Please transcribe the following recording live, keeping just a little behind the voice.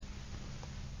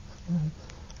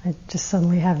I'm just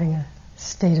suddenly having a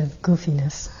state of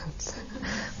goofiness,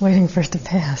 waiting for it to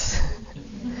pass.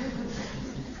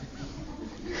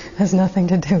 Has nothing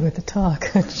to do with the talk,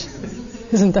 which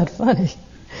isn't that funny.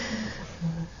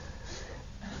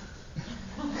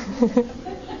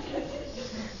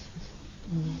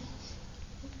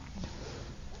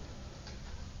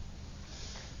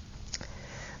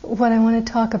 What I want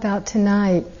to talk about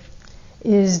tonight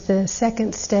is the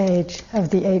second stage of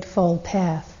the Eightfold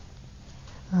Path.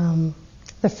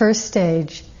 The first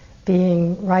stage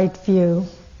being right view,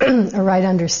 or right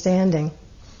understanding.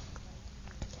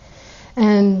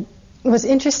 And what's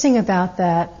interesting about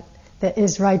that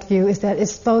is right view, is that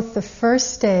it's both the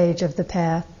first stage of the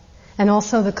path and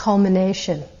also the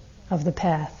culmination of the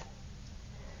path.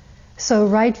 So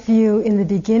right view in the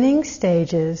beginning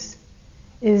stages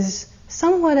is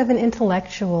somewhat of an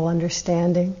intellectual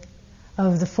understanding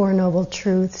of the Four Noble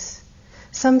Truths,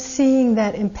 some seeing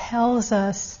that impels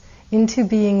us into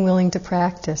being willing to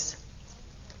practice.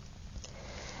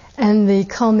 And the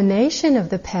culmination of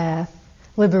the path,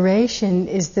 liberation,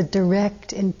 is the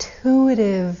direct,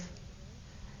 intuitive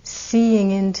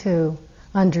seeing into,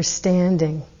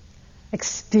 understanding,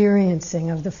 experiencing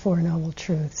of the Four Noble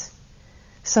Truths.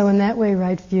 So in that way,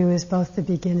 right view is both the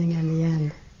beginning and the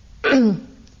end.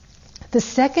 The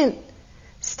second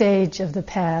stage of the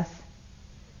path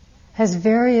has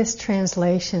various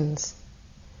translations,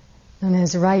 known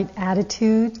as right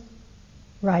attitude,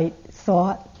 right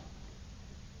thought,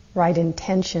 right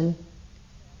intention.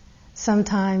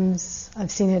 Sometimes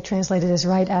I've seen it translated as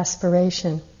right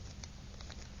aspiration.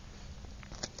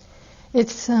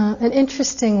 It's an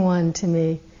interesting one to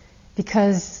me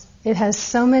because it has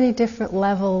so many different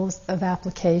levels of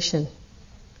application.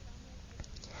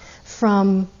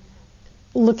 From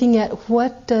looking at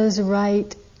what does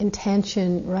right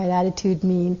intention, right attitude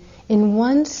mean in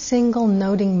one single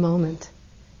noting moment,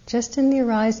 just in the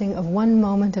arising of one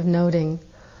moment of noting,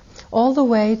 all the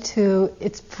way to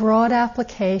its broad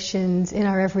applications in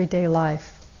our everyday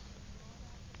life.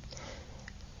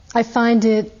 I find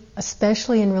it,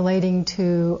 especially in relating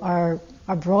to our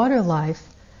broader life,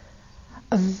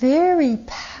 a very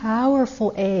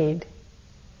powerful aid,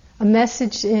 a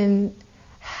message in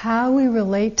how we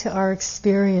relate to our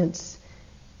experience,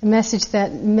 a message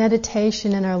that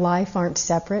meditation and our life aren't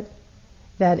separate,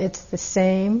 that it's the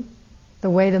same, the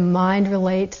way the mind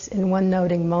relates in one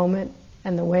noting moment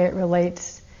and the way it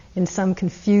relates in some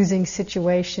confusing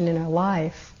situation in our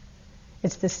life,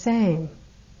 it's the same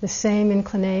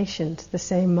inclinations, the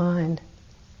same mind.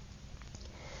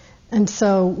 And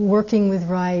so working with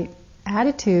right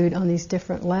attitude on these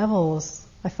different levels,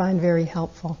 I find very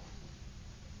helpful.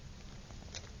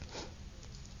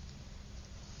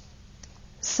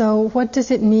 So what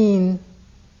does it mean,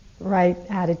 right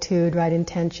attitude, right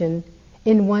intention,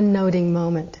 in one noting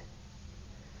moment?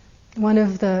 One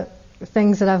of the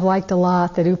things that I've liked a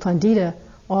lot that U Pandita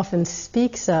often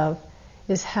speaks of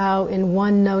is how in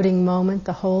one noting moment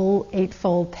the whole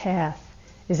Eightfold Path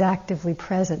is actively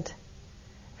present.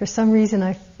 For some reason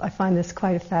I find this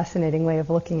quite a fascinating way of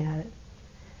looking at it.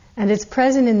 And it's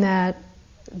present in that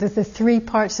the three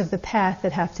parts of the path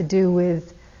that have to do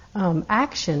with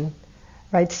action,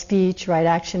 right speech, right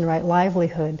action, right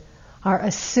livelihood, are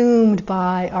assumed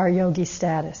by our yogi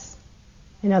status.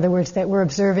 In other words, that we're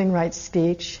observing right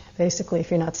speech. Basically, if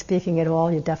you're not speaking at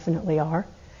all, you definitely are.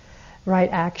 Right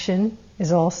action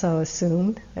is also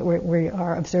assumed, that we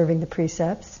are observing the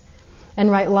precepts. And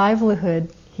right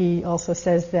livelihood, he also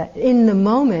says that in the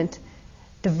moment,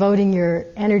 devoting your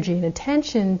energy and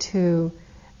attention to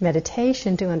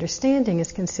meditation, to understanding,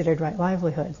 is considered right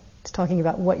livelihood. It's talking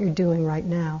about what you're doing right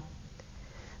now.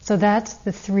 So that's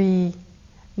the three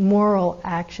moral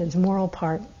actions, moral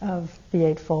part of the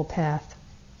Eightfold Path.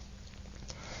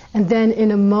 And then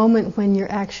in a moment when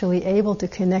you're actually able to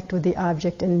connect with the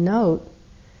object and note,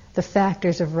 the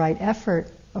factors of right effort,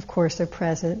 of course, are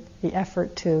present. The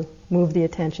effort to move the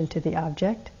attention to the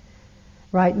object.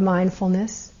 Right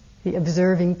mindfulness, the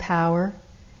observing power,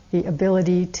 the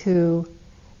ability to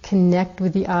connect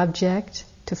with the object,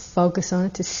 to focus on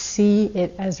it, to see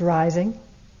it as rising,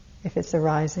 if it's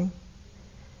arising.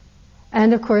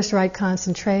 And of course, right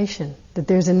concentration, that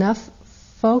there's enough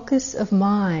focus of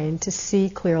mind to see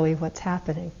clearly what's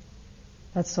happening.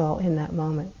 That's all in that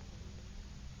moment.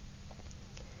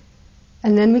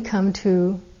 And then we come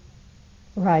to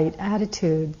right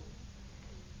attitude,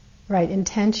 right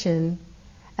intention,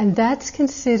 and that's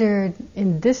considered,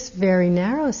 in this very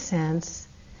narrow sense,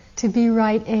 to be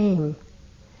right aim.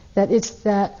 That it's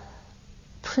that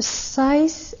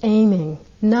precise aiming,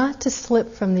 not to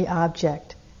slip from the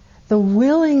object, the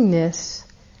willingness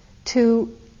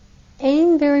to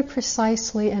aim very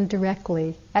precisely and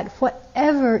directly at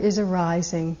whatever is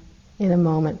arising in a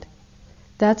moment.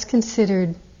 That's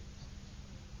considered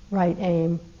right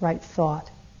aim, right thought.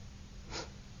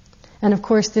 And of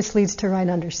course this leads to right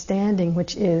understanding,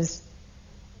 which is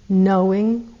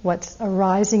knowing what's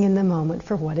arising in the moment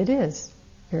for what it is,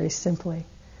 very simply.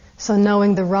 So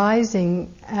knowing the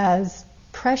rising as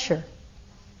pressure,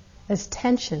 as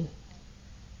tension.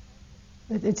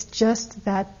 It's just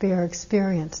that bare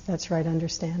experience. That's right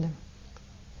understanding.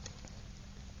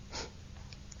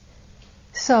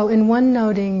 So in one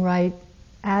noting, right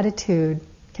attitude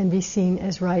can be seen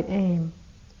as right aim.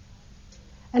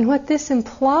 And what this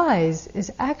implies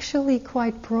is actually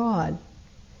quite broad,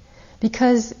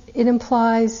 because it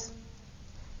implies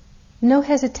no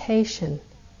hesitation,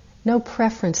 no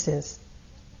preferences,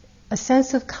 a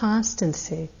sense of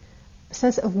constancy, a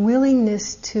sense of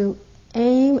willingness to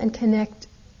aim and connect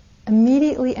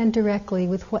immediately and directly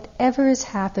with whatever is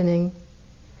happening,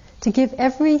 to give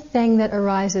everything that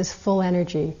arises full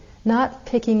energy, not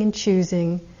picking and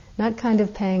choosing, not kind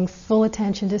of paying full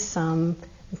attention to some,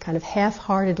 and kind of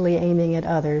half-heartedly aiming at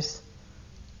others,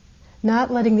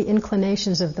 not letting the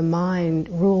inclinations of the mind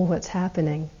rule what's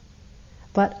happening,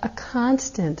 but a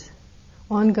constant,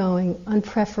 ongoing,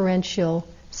 unpreferential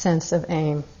sense of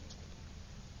aim.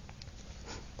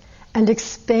 And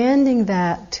expanding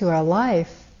that to our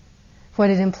life, what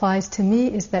it implies to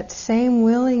me is that same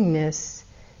willingness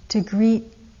to greet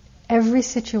every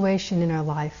situation in our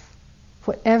life,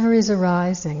 whatever is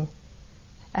arising,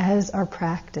 as our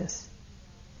practice.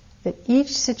 That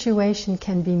each situation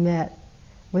can be met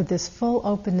with this full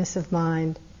openness of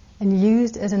mind and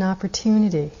used as an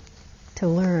opportunity to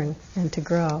learn and to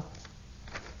grow.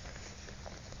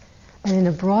 And in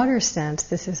a broader sense,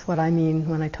 this is what I mean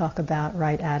when I talk about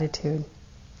right attitude.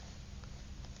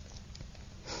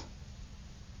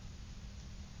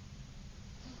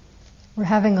 We're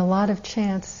having a lot of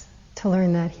chance to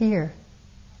learn that here.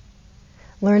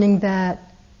 Learning that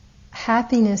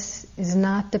happiness is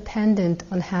not dependent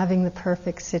on having the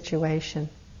perfect situation.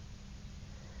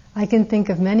 I can think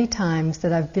of many times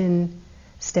that I've been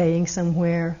staying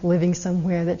somewhere, living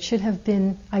somewhere that should have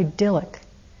been idyllic,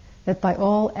 that by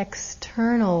all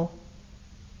external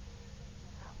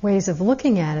ways of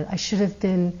looking at it, I should have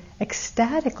been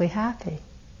ecstatically happy.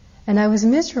 And I was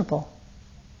miserable.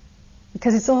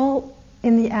 Because it's all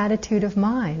in the attitude of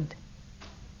mind.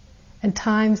 And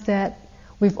times that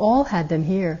we've all had them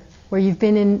here, where you've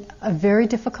been in a very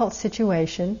difficult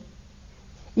situation,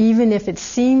 even if it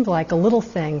seemed like a little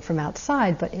thing from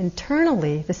outside, but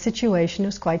internally the situation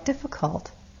was quite difficult.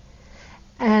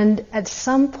 And at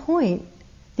some point,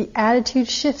 the attitude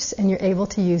shifts and you're able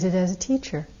to use it as a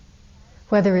teacher.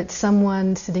 Whether it's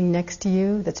someone sitting next to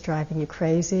you that's driving you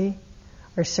crazy,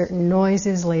 or certain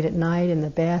noises late at night in the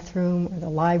bathroom or the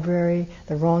library,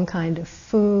 the wrong kind of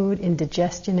food,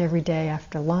 indigestion every day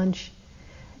after lunch.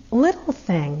 Little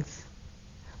things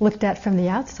looked at from the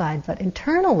outside, but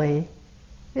internally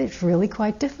it's really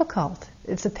quite difficult.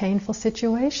 It's a painful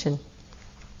situation.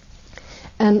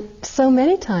 And so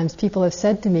many times people have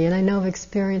said to me, and I know I've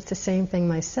experienced the same thing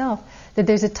myself, that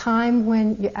there's a time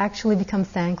when you actually become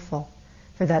thankful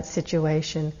for that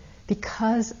situation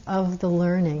because of the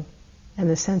learning and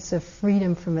the sense of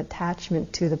freedom from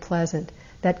attachment to the pleasant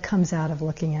that comes out of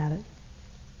looking at it.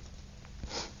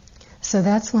 So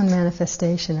that's one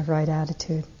manifestation of right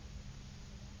attitude.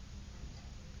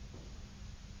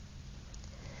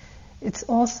 It's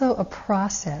also a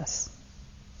process,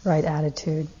 right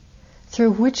attitude,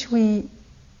 through which we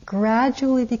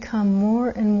gradually become more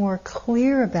and more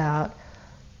clear about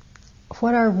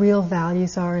what our real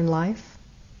values are in life,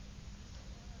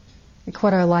 like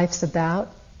what our life's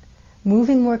about,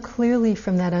 moving more clearly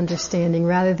from that understanding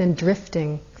rather than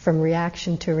drifting from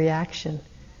reaction to reaction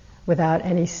without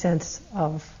any sense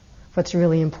of what's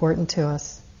really important to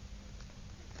us.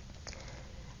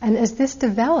 And as this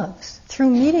develops, through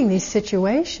meeting these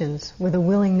situations with a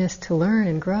willingness to learn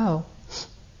and grow,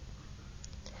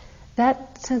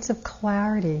 that sense of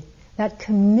clarity, that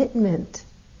commitment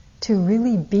to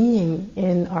really being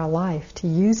in our life, to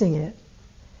using it,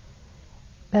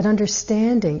 that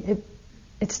understanding,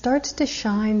 it starts to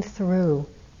shine through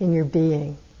in your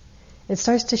being. It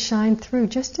starts to shine through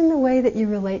just in the way that you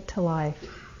relate to life,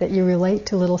 that you relate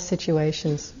to little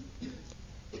situations.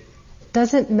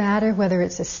 Doesn't matter whether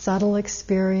it's a subtle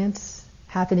experience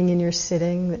happening in your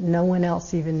sitting that no one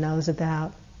else even knows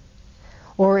about,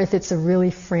 or if it's a really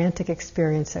frantic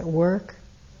experience at work,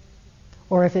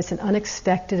 or if it's an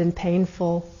unexpected and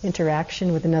painful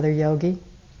interaction with another yogi.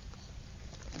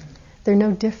 They're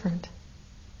no different.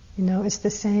 You know, it's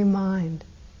the same mind.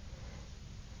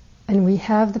 And we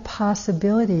have the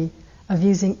possibility of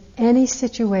using any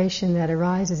situation that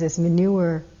arises as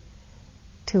manure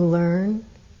to learn,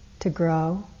 to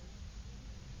grow.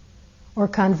 Or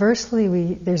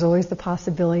conversely, there's always the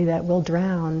possibility that we'll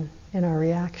drown in our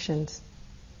reactions.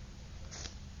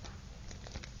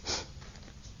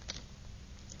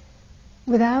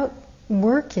 Without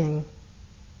working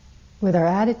with our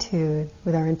attitude,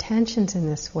 with our intentions in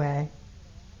this way,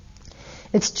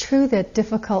 it's true that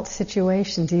difficult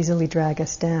situations easily drag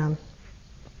us down.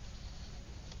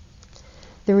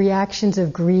 The reactions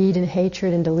of greed and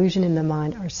hatred and delusion in the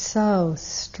mind are so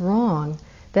strong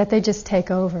that they just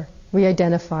take over. We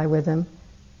identify with them,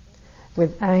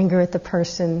 with anger at the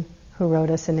person who wrote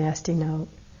us a nasty note,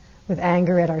 with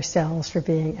anger at ourselves for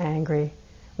being angry,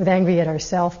 with anger at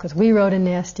ourselves because we wrote a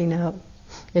nasty note.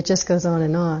 It just goes on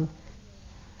and on.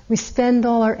 We spend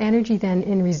all our energy then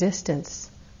in resistance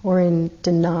or in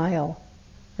denial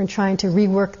or in trying to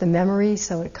rework the memory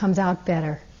so it comes out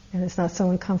better and it's not so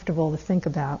uncomfortable to think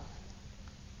about.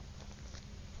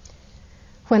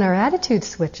 When our attitude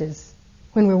switches,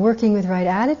 when we're working with right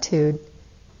attitude,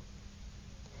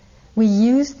 we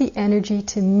use the energy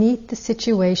to meet the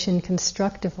situation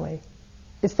constructively.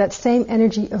 It's that same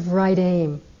energy of right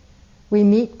aim. We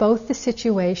meet both the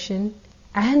situation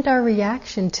and our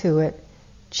reaction to it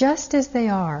just as they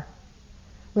are,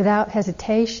 without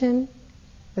hesitation,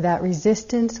 without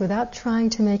resistance, without trying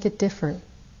to make it different.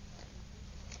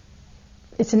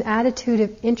 It's an attitude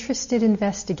of interested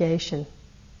investigation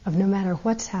of no matter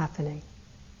what's happening.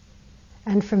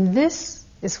 And from this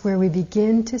is where we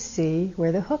begin to see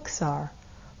where the hooks are,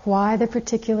 why the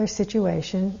particular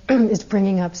situation is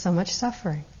bringing up so much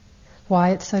suffering,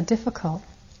 why it's so difficult.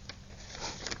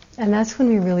 And that's when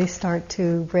we really start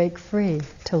to break free,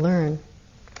 to learn.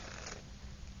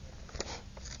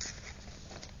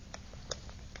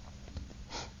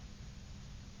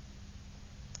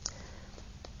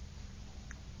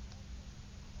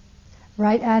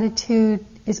 Right attitude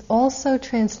is also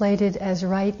translated as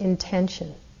right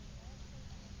intention.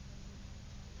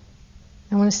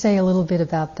 I want to say a little bit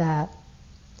about that.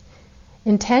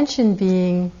 Intention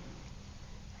being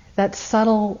that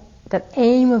subtle, that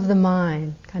aim of the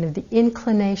mind, kind of the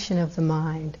inclination of the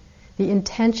mind, the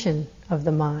intention of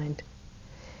the mind.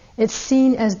 It's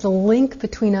seen as the link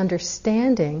between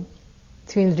understanding,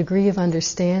 between the degree of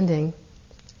understanding,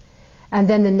 and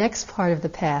then the next part of the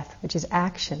path, which is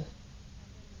action.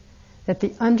 That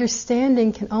the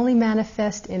understanding can only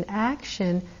manifest in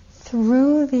action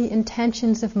through the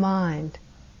intentions of mind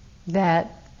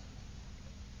that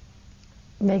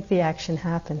make the action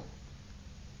happen.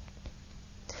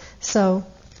 So,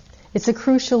 it's a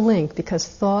crucial link because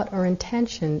thought or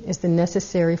intention is the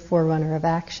necessary forerunner of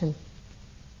action.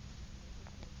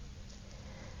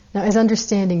 Now, as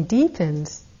understanding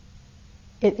deepens,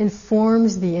 it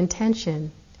informs the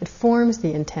intention, it forms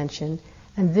the intention,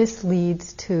 and this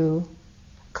leads to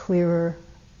clearer,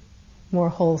 more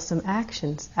wholesome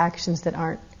actions, actions that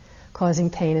aren't causing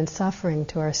pain and suffering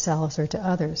to ourselves or to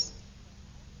others.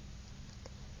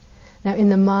 Now, in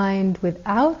the mind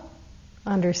without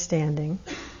understanding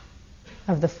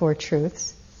of the Four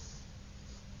Truths,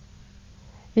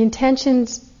 the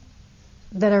intentions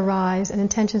that arise, and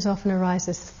intentions often arise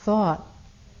as thought,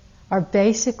 are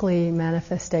basically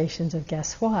manifestations of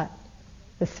guess what?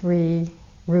 The three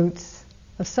roots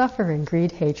of suffering: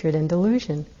 greed, hatred, and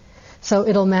delusion. So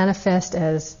it'll manifest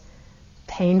as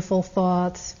painful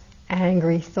thoughts,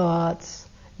 angry thoughts,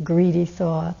 greedy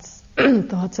thoughts,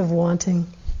 thoughts of wanting,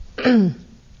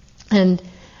 and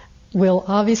will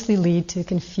obviously lead to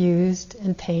confused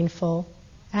and painful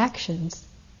actions,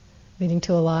 leading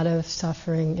to a lot of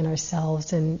suffering in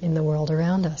ourselves and in the world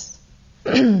around us.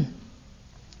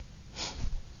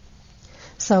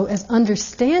 So as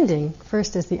understanding,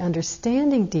 first as the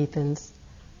understanding deepens,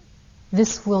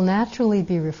 this will naturally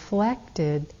be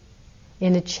reflected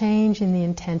in a change in the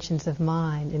intentions of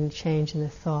mind, in a change in the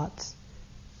thoughts.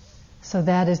 So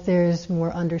that as there's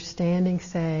more understanding,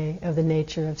 say, of the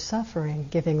nature of suffering,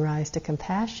 giving rise to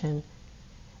compassion,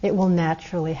 it will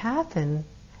naturally happen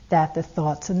that the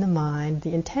thoughts in the mind,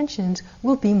 the intentions,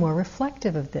 will be more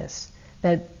reflective of this,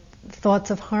 that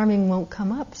thoughts of harming won't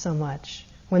come up so much.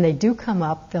 When they do come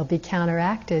up, they'll be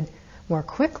counteracted more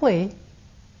quickly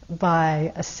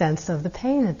by a sense of the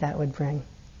pain that that would bring.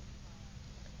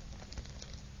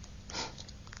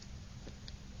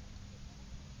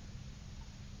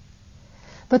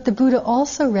 But the Buddha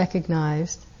also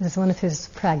recognized, as one of his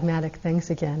pragmatic things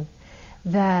again,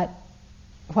 that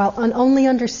while only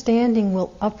understanding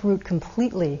will uproot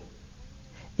completely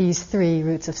these three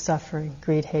roots of suffering,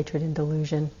 greed, hatred, and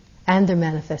delusion, and their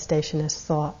manifestation as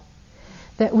thought,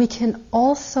 that we can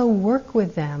also work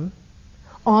with them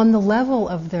on the level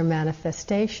of their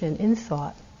manifestation in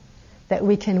thought, that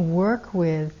we can work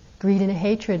with greed and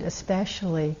hatred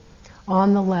especially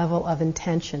on the level of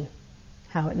intention,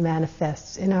 how it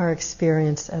manifests in our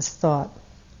experience as thought.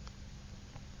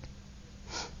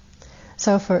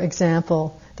 So, for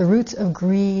example, the roots of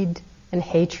greed and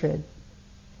hatred,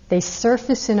 they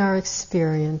surface in our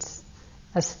experience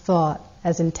as thought,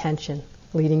 as intention,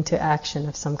 leading to action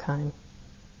of some kind.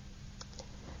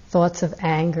 Thoughts of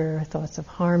anger, thoughts of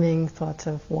harming, thoughts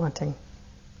of wanting.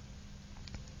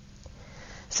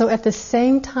 So at the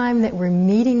same time that we're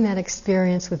meeting that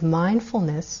experience with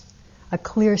mindfulness, a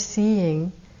clear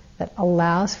seeing that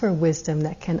allows for wisdom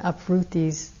that can uproot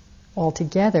these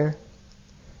altogether,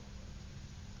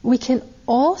 we can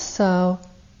also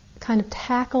kind of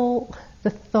tackle the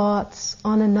thoughts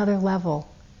on another level.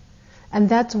 And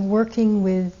that's working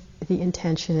with the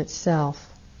intention itself.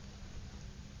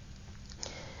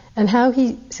 And how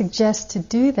he suggests to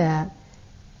do that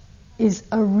is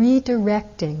a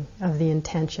redirecting of the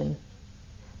intention.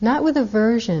 Not with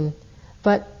aversion,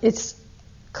 but it's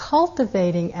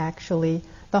cultivating actually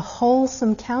the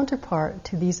wholesome counterpart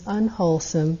to these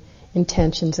unwholesome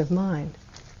intentions of mind.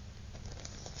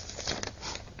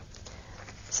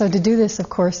 So to do this, of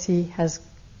course, he has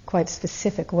quite a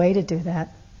specific way to do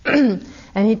that. And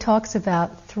he talks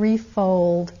about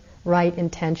threefold right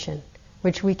intention,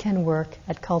 which we can work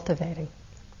at cultivating.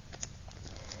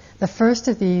 The first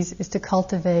of these is to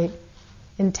cultivate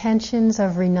intentions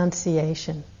of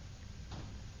renunciation.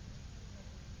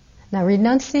 Now,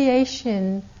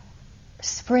 renunciation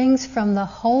springs from the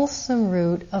wholesome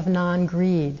root of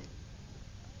non-greed.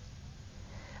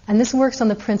 And this works on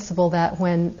the principle that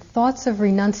when thoughts of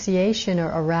renunciation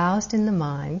are aroused in the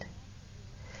mind,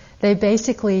 they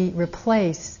basically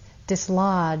replace,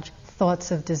 dislodge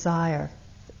thoughts of desire,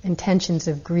 intentions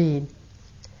of greed.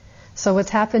 So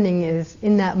what's happening is,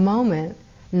 in that moment,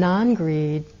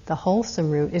 non-greed, the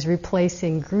wholesome root, is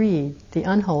replacing greed, the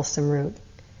unwholesome root.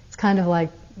 It's kind of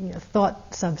like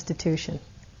thought substitution.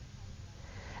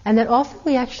 And that often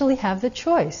we actually have the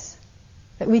choice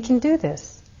that we can do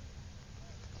this.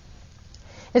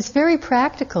 It's very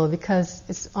practical because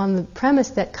it's on the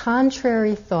premise that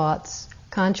contrary thoughts,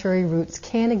 contrary roots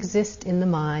can exist in the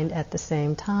mind at the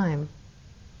same time.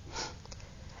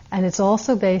 And it's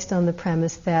also based on the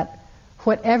premise that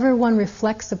whatever one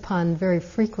reflects upon very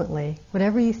frequently,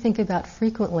 whatever you think about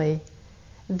frequently,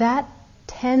 that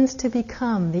tends to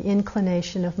become the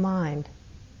inclination of mind.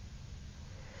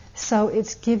 So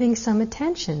it's giving some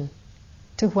attention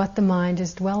to what the mind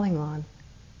is dwelling on.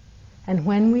 And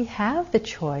when we have the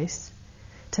choice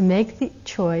to make the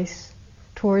choice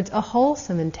towards a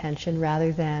wholesome intention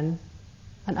rather than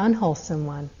an unwholesome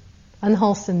one,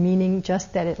 unwholesome meaning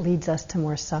just that it leads us to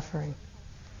more suffering.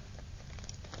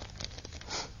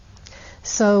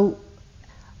 So,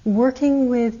 working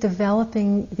with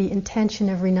developing the intention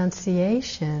of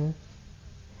renunciation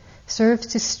serves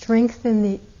to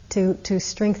strengthen to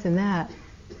strengthen that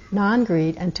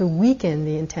non-greed and to weaken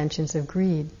the intentions of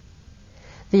greed.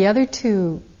 The other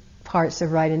two parts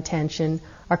of right intention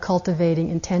are cultivating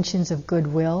intentions of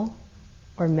goodwill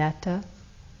or metta,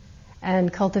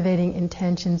 and cultivating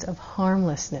intentions of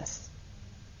harmlessness,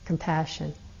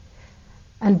 compassion.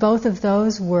 And both of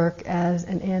those work as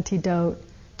an antidote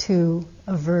to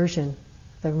aversion,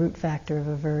 the root factor of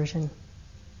aversion.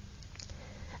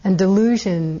 And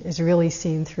delusion is really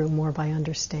seen through more by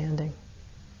understanding.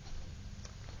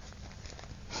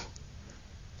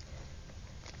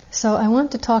 So I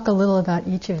want to talk a little about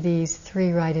each of these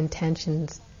three right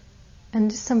intentions and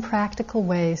just some practical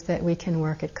ways that we can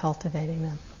work at cultivating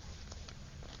them.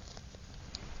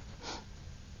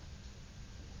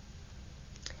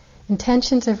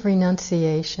 Intentions of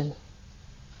renunciation.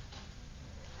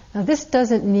 Now, this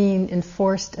doesn't mean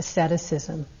enforced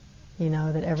asceticism,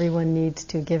 that everyone needs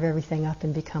to give everything up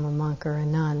and become a monk or a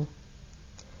nun.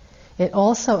 It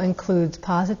also includes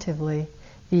positively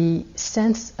the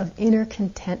sense of inner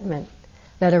contentment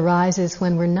that arises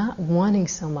when we're not wanting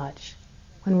so much,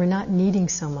 when we're not needing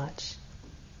so much,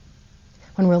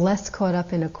 when we're less caught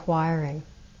up in acquiring.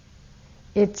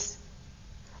 It's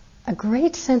a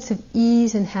great sense of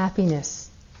ease and happiness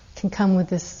can come with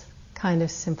this kind of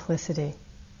simplicity.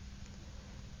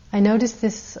 I noticed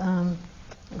this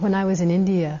when I was in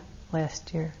India this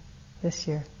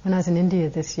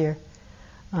year,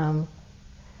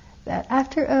 that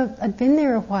after I'd been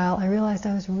there a while, I realized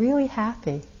I was really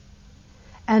happy.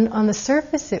 And on the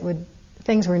surface,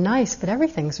 things were nice, but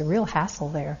everything's a real hassle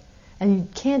there. And you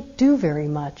can't do very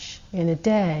much in a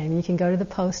day. And you can go to the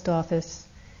post office,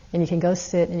 and you can go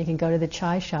sit and you can go to the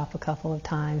chai shop a couple of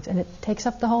times, and it takes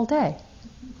up the whole day.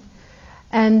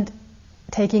 And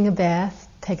taking a bath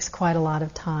takes quite a lot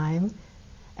of time.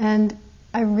 And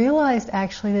I realized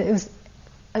actually that it was,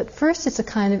 at first it's a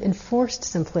kind of enforced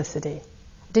simplicity.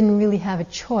 I didn't really have a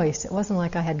choice. It wasn't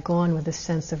like I had gone with a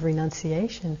sense of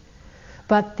renunciation.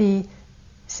 But the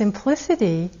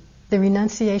simplicity, the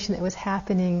renunciation that was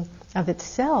happening of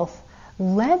itself,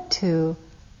 led to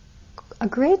a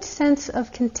great sense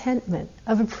of contentment,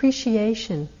 of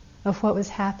appreciation of what was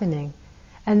happening.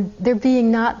 And there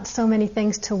being not so many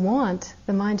things to want,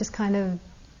 the mind just kind of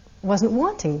wasn't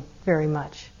wanting very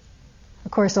much. Of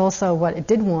course, also what it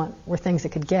did want were things it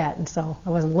could get, and so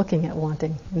I wasn't looking at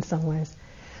wanting in some ways.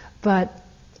 But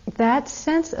that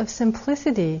sense of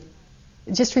simplicity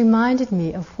just reminded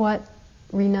me of what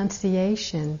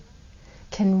renunciation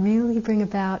can really bring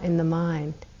about in the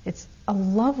mind. It's a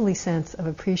lovely sense of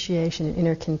appreciation and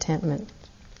inner contentment.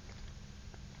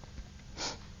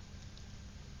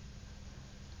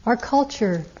 Our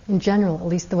culture, in general, at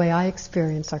least the way I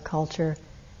experience our culture,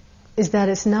 is that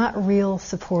it's not real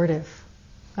supportive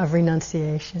of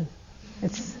renunciation.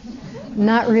 It's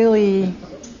not really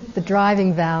the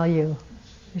driving value,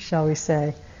 shall we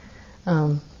say.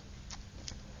 And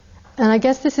I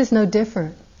guess this is no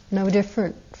different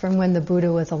from when the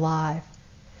Buddha was alive,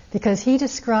 because he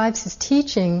describes his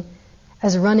teaching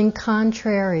as running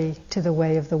contrary to the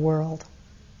way of the world,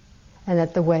 and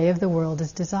that the way of the world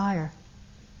is desire.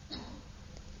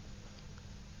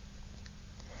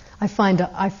 I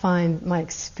find my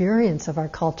experience of our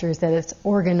culture is that it's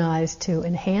organized to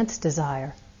enhance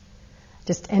desire,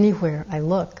 just anywhere I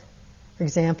look. For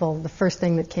example, the first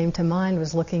thing that came to mind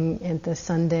was looking at the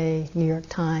Sunday New York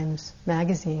Times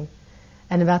magazine,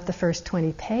 and about the first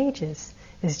 20 pages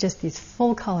is just these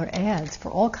full-color ads for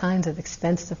all kinds of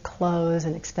expensive clothes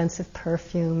and expensive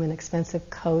perfume and expensive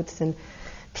coats and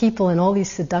people in all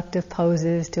these seductive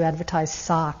poses to advertise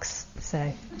socks,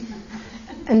 say.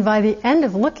 And by the end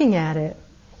of looking at it,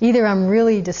 either I'm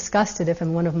really disgusted if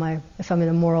I'm in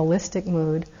a moralistic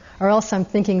mood, or else I'm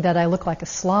thinking that I look like a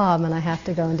slob and I have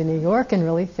to go into New York and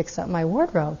really fix up my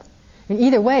wardrobe. I mean,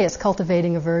 either way, it's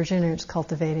cultivating aversion or it's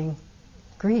cultivating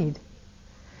greed.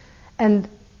 And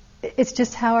it's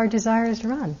just how our desires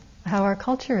run, how our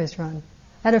culture is run.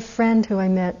 I had a friend who I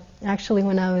met actually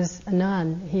when I was a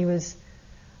nun. He was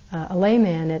a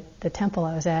layman at the temple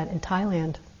I was at in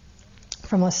Thailand,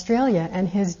 from Australia, and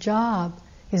his job,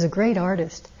 he's a great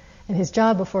artist, and his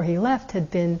job before he left had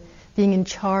been being in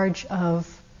charge of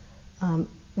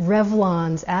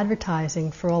Revlon's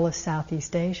advertising for all of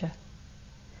Southeast Asia.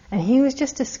 And he was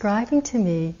just describing to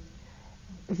me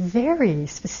very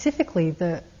specifically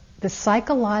the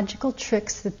psychological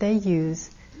tricks that they use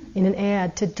in an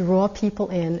ad to draw people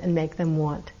in and make them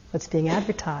want what's being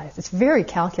advertised. It's very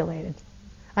calculated.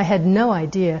 I had no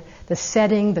idea. The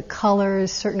setting, the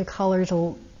colors, certain colors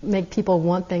will make people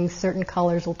want things, certain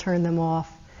colors will turn them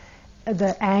off.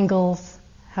 The angles,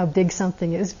 how big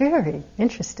something is, very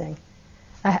interesting.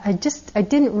 I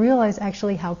didn't realize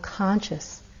actually how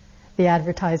conscious the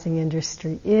advertising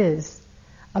industry is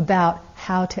about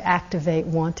how to activate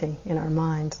wanting in our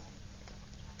minds.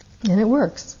 And it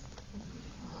works.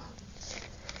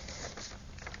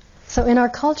 So in our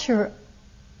culture,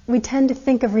 we tend to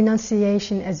think of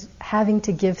renunciation as having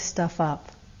to give stuff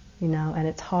up, and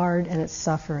it's hard and it's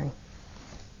suffering.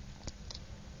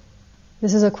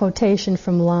 This is a quotation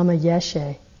from Lama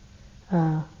Yeshe,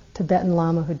 Tibetan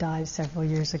Lama who died several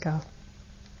years ago.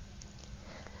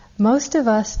 Most of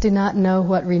us do not know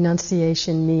what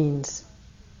renunciation means.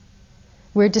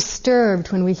 We're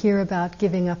disturbed when we hear about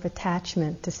giving up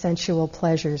attachment to sensual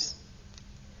pleasures,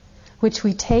 which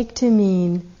we take to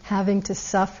mean having to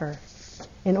suffer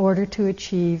in order to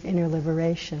achieve inner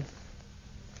liberation.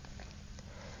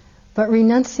 But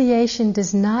renunciation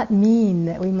does not mean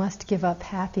that we must give up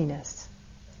happiness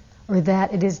or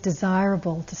that it is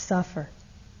desirable to suffer.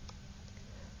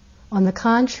 On the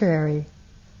contrary,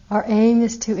 our aim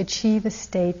is to achieve a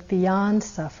state beyond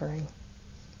suffering.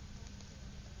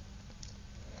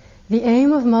 The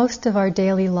aim of most of our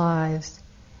daily lives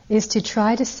is to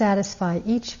try to satisfy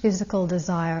each physical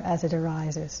desire as it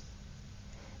arises.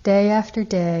 Day after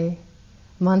day,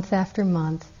 month after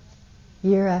month,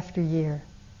 year after year.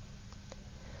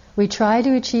 We try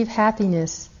to achieve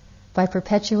happiness by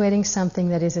perpetuating something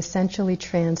that is essentially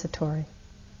transitory.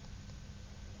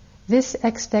 This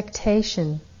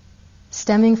expectation,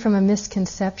 stemming from a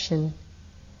misconception,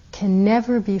 can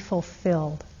never be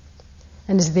fulfilled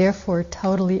and is therefore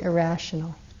totally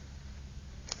irrational.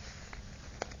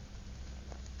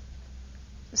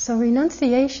 So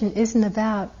renunciation isn't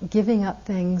about giving up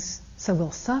things so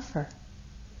we'll suffer.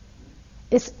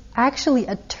 it's actually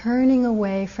a turning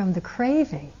away from the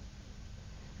craving.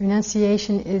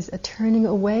 Renunciation is a turning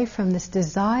away from this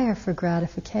desire for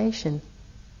gratification.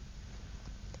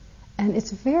 And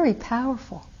it's very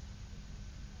powerful.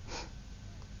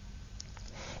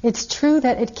 It's true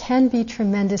that it can be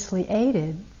tremendously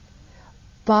aided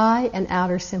by an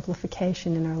outer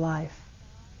simplification in our life.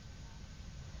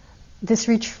 This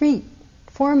retreat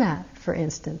format, for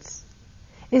instance,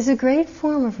 is a great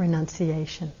form of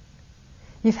renunciation.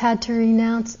 You've had to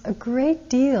renounce a great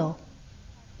deal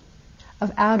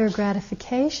of outer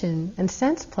gratification and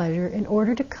sense pleasure in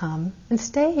order to come and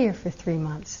stay here for 3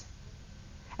 months.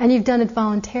 And you've done it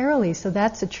voluntarily, so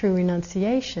that's a true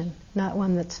renunciation, not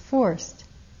one that's forced.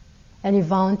 And you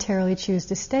voluntarily choose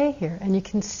to stay here, and you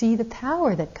can see the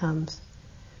power that comes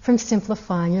from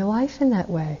simplifying your life in that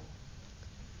way.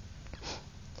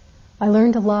 I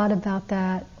learned a lot about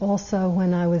that also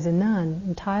when I was a nun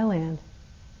in Thailand.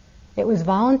 It was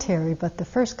voluntary, but the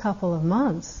first couple of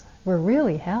months were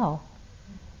really hell.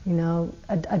 You know,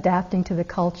 adapting to the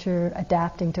culture,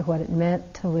 adapting to what it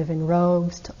meant to live in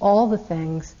robes, to all the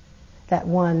things that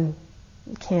one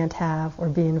can't have or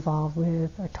be involved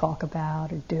with or talk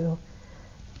about or do.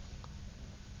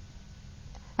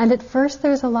 And at first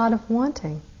there's a lot of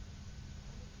wanting.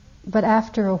 But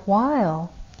after a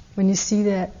while, when you see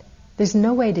that there's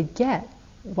no way to get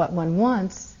what one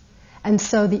wants, and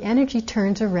so the energy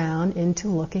turns around into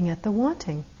looking at the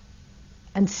wanting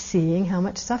and seeing how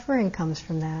much suffering comes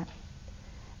from that.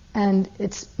 And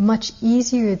it's much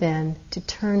easier then to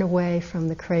turn away from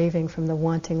the craving, from the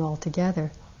wanting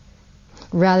altogether,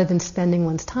 rather than spending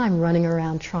one's time running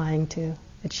around trying to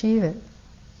achieve it.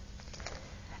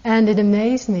 And it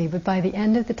amazed me, but by the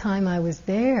end of the time I was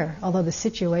there, although the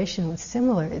situation was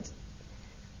similar,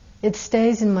 it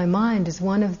stays in my mind as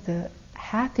one of the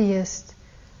happiest,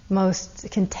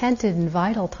 most contented and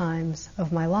vital times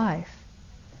of my life.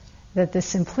 That the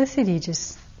simplicity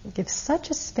just gives such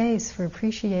a space for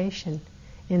appreciation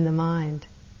in the mind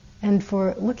and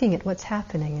for looking at what's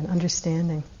happening and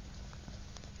understanding.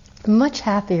 I'm much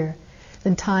happier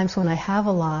than times when I have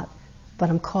a lot, but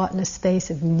I'm caught in a space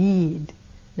of need.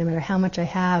 No matter how much I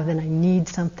have, then I need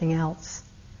something else.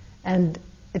 And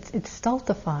it's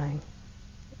stultifying.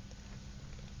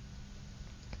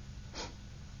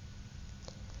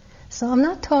 So I'm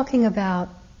not talking about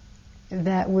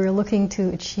that we're looking to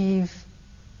achieve,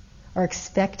 or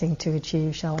expecting to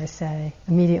achieve, shall I say,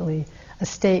 immediately, a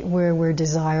state where we're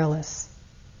desireless.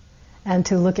 And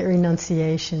to look at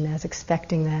renunciation as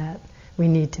expecting that we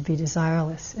need to be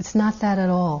desireless. It's not that at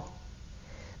all.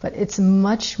 But it's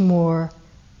much more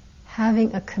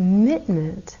having a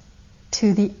commitment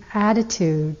to the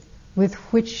attitude with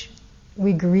which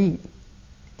we greet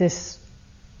this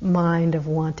mind of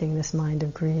wanting, this mind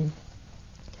of greed.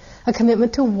 A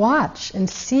commitment to watch and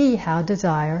see how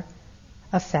desire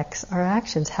affects our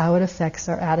actions, how it affects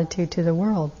our attitude to the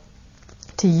world,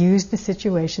 to use the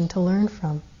situation to learn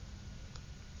from.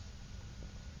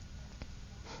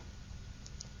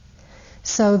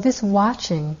 So this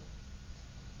watching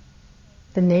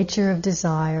the nature of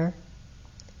desire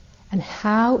and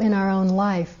how in our own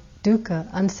life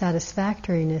dukkha,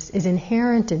 unsatisfactoriness, is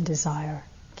inherent in desire,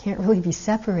 can't really be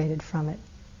separated from it.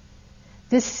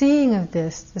 This seeing of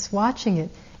this watching it,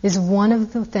 is one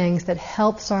of the things that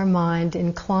helps our mind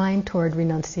incline toward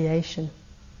renunciation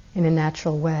in a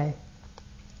natural way.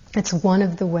 It's one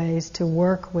of the ways to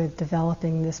work with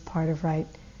developing this part of right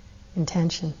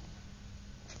intention.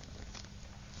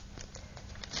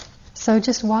 So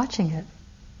just watching it.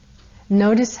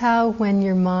 Notice how when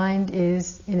your mind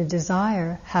is in a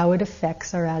desire, how it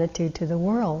affects our attitude to the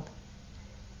world.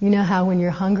 You know how when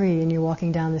you're hungry and you're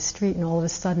walking down the street and all of a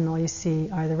sudden all you see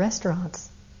are the restaurants,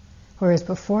 whereas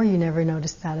before you never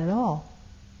noticed that at all.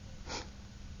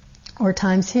 Or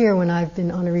times here when I've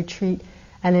been on a retreat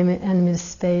and I'm in a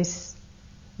space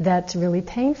that's really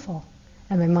painful,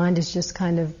 and my mind is just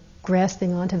kind of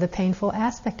grasping onto the painful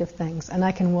aspect of things, and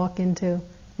I can walk into,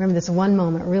 remember this one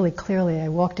moment really clearly, I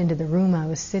walked into the room I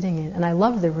was sitting in, and I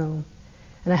loved the room,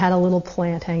 and I had a little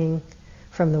plant hanging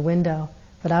from the window,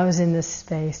 but I was in this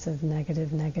space of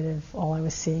negative, all I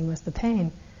was seeing was the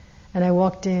pain. And I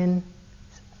walked in,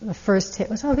 the first hit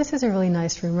was, oh, this is a really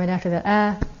nice room. Right after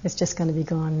that, it's just going to be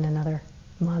gone in another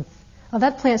month. Oh,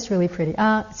 that plant's really pretty.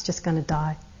 It's just going to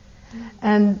die.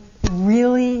 And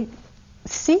really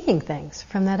seeing things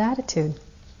from that attitude.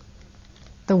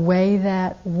 The way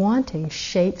that wanting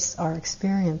shapes our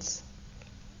experience.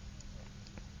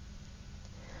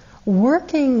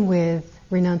 Working with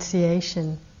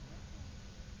renunciation,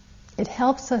 it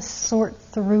helps us sort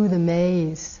through the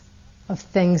maze of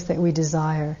things that we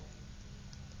desire.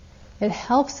 It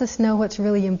helps us know what's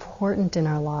really important in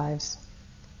our lives.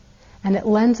 And it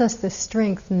lends us the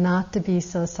strength not to be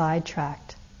so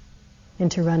sidetracked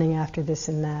into running after this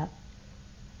and that.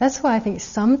 That's why I think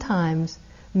sometimes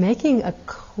making a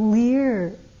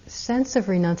clear sense of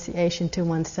renunciation to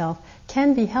oneself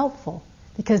can be helpful,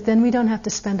 because then we don't have to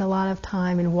spend a lot of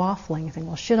time in waffling and think,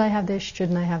 well, should I have this,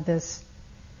 shouldn't I have this?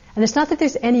 And it's not that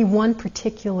there's any one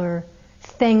particular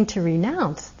thing to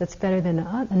renounce that's better than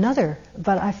another,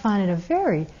 but I find it a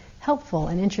very helpful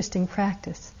and interesting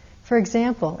practice. For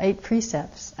example, 8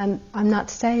 precepts, and I'm not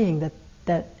saying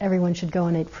that everyone should go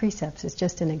on 8 precepts, it's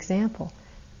just an example.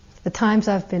 The times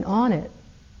I've been on it,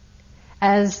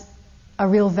 as a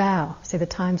real vow, say the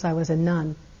times I was a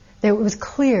nun, it was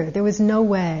clear there was no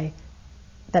way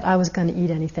that I was going to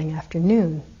eat anything after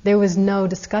noon. There was no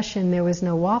discussion, there was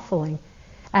no waffling,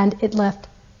 and it left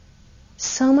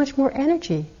so much more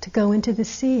energy to go into the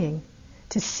seeing,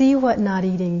 to see what not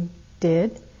eating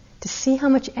did, to see how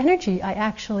much energy I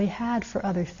actually had for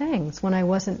other things when I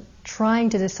wasn't trying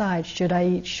to decide, should I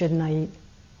eat, shouldn't I eat.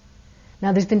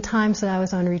 Now there's been times that I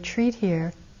was on retreat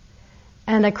here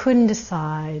and I couldn't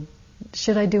decide,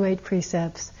 should I do 8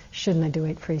 precepts, shouldn't I do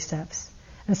 8 precepts.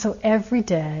 And so every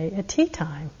day at tea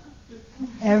time,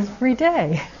 every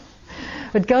day,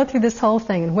 would go through this whole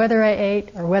thing, and whether I ate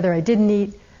or whether I didn't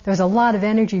eat, there was a lot of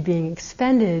energy being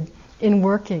expended in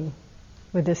working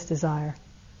with this desire.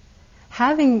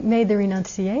 Having made the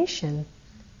renunciation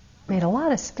made a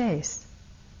lot of space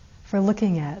for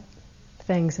looking at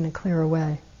things in a clearer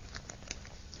way.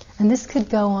 And this could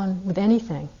go on with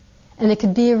anything. And it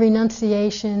could be a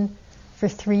renunciation for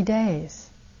 3 days.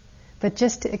 But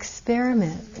just to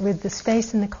experiment with the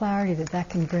space and the clarity that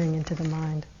can bring into the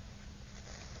mind.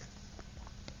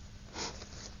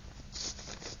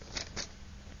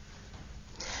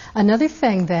 Another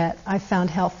thing that I found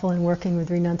helpful in working with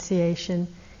renunciation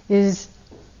is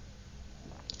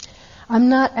I'm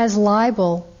not as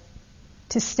liable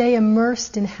to stay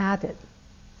immersed in habit.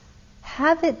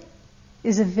 Habit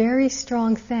is a very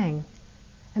strong thing,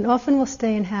 and often we'll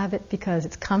stay in habit because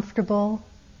it's comfortable,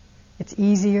 it's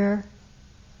easier,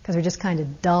 because we're just kind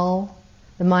of dull.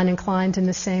 The mind inclines in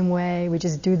the same way, we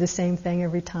just do the same thing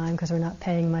every time because we're not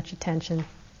paying much attention.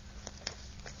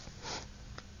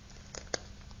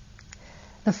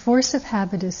 The force of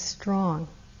habit is strong.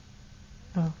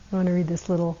 Oh, I want to read this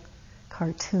little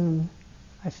cartoon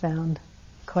I found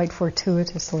quite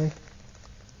fortuitously.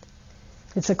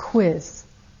 It's a quiz.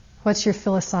 What's your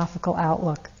philosophical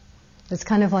outlook? It's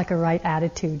kind of like a right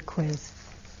attitude quiz.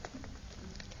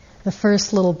 The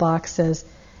first little box says,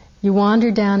 you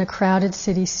wander down a crowded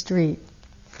city street.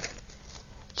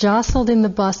 Jostled in the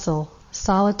bustle,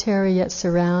 solitary yet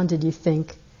surrounded, you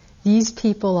think, these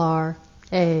people are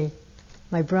A,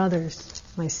 my brothers,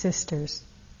 my sisters.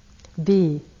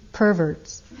 B,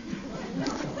 perverts.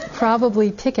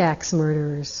 Probably pickaxe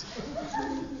murderers.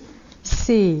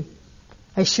 C,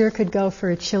 I sure could go for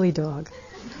a chili dog.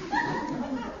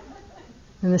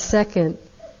 And the second,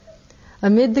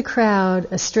 amid the crowd,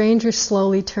 a stranger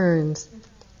slowly turns.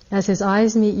 As his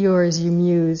eyes meet yours, you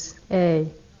muse, A,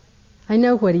 I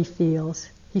know what he feels.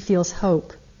 He feels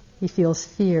hope. He feels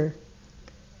fear.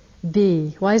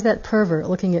 B, why is that pervert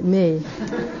looking at me?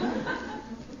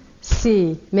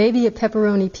 C, maybe a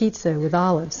pepperoni pizza with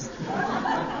olives.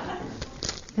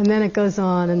 And then it goes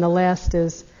on, and the last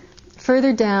is,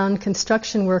 further down,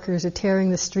 construction workers are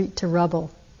tearing the street to rubble.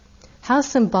 How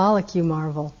symbolic, you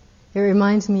marvel. It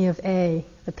reminds me of A,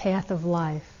 the path of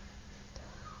life.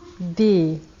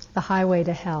 B, the highway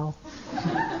to hell.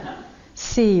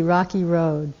 C, rocky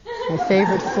road, my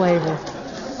favorite flavor.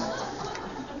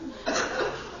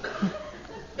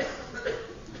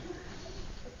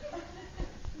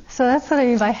 So that's what I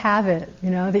mean by habit.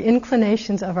 The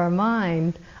inclinations of our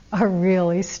mind are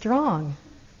really strong.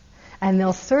 And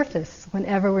they'll surface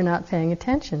whenever we're not paying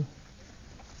attention.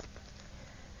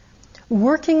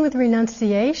 Working with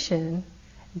renunciation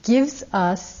gives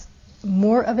us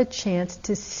more of a chance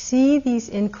to see these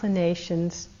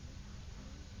inclinations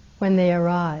when they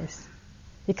arise.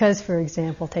 Because, for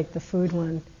example, take the food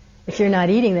one. If you're not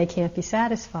eating, they can't be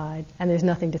satisfied, and there's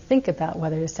nothing to think about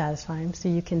whether to satisfy them, so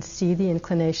you can see the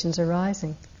inclinations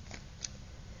arising.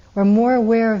 We're more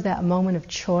aware of that moment of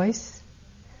choice,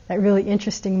 that really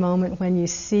interesting moment when you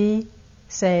see,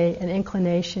 say, an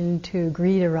inclination to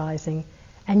greed arising,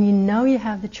 and you know you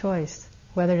have the choice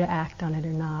whether to act on it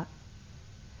or not.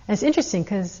 And it's interesting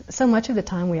because so much of the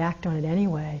time we act on it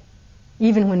anyway,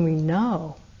 even when we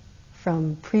know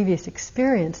from previous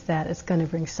experience that it's going to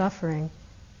bring suffering,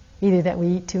 either that we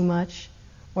eat too much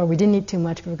or we didn't eat too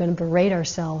much, but we're going to berate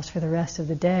ourselves for the rest of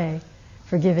the day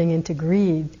for giving into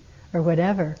greed or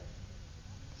whatever.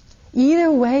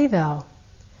 Either way, though,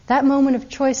 that moment of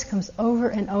choice comes over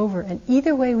and over, and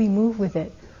either way we move with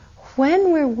it.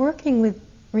 When we're working with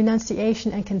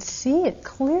renunciation and can see it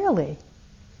clearly,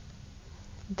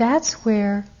 that's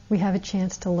where we have a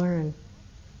chance to learn.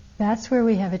 That's where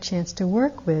we have a chance to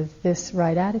work with this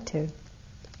right attitude.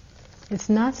 It's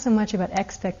not so much about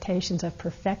expectations of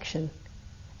perfection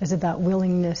as about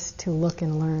willingness to look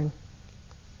and learn.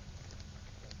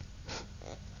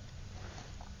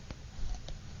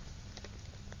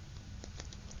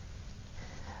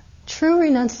 True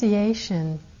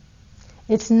renunciation,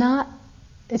 it's not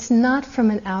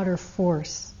from an outer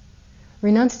force.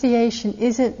 Renunciation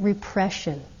isn't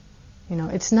repression.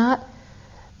 It's not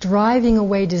driving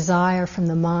away desire from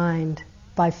the mind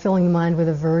by filling the mind with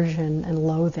aversion and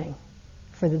loathing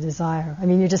for the desire.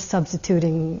 You're just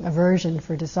substituting aversion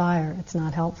for desire. It's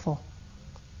not helpful.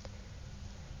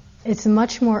 It's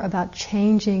much more about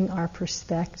changing our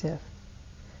perspective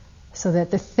so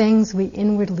that the things we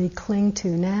inwardly cling to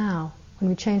now, when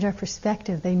we change our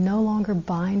perspective, they no longer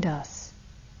bind us.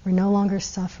 We're no longer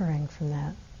suffering from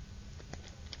that.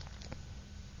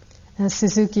 As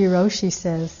Suzuki Roshi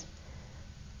says,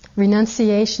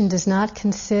 renunciation does not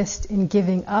consist in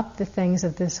giving up the things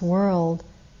of this world,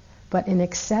 but in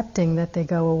accepting that they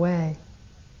go away.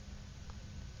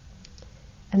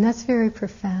 And that's very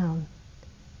profound,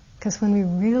 because when we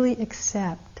really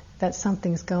accept that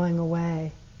something's going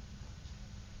away,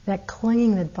 that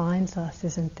clinging that binds us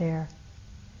isn't there.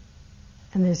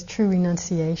 And there's true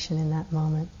renunciation in that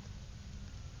moment.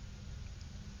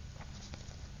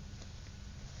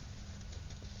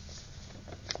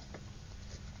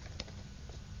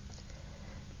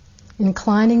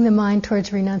 Inclining the mind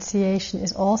towards renunciation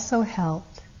is also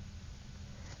helped,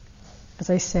 as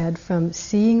I said, from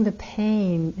seeing the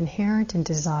pain inherent in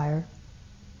desire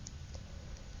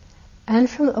and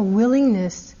from a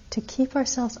willingness to keep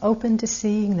ourselves open to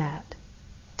seeing that,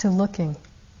 to looking,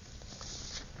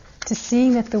 to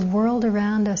seeing that the world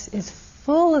around us is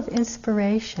full of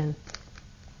inspiration,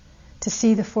 to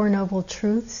see the Four Noble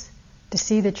Truths, to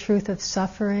see the truth of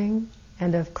suffering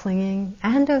and of clinging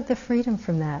and of the freedom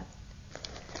from that.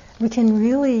 We can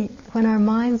really, when our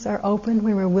minds are open,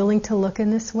 when we're willing to look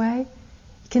in this way,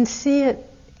 you can see it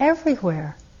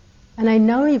everywhere. And I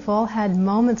know you've all had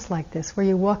moments like this where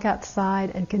you walk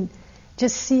outside and can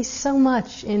just see so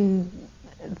much in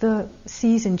the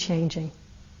season changing,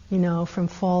 from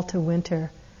fall to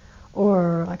winter.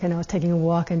 Or like I was taking a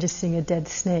walk and just seeing a dead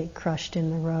snake crushed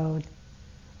in the road.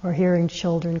 Or hearing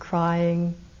children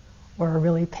crying, or a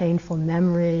really painful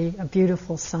memory, a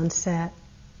beautiful sunset.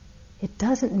 It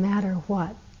doesn't matter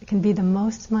what. It can be the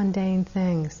most mundane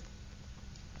things.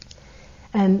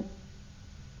 And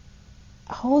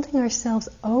holding ourselves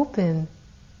open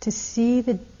to see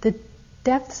the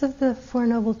depths of the Four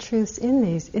Noble Truths in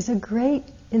these is a great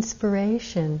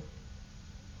inspiration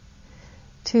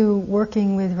to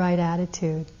working with right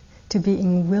attitude, to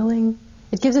being willing.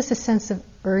 It gives us a sense of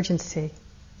urgency.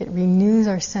 It renews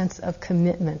our sense of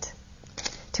commitment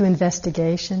to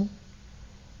investigation,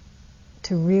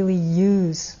 to really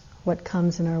use what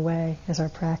comes in our way as our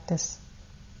practice.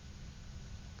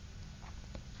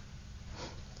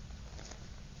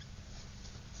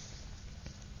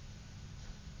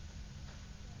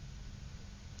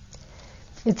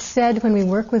 It's said when we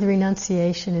work with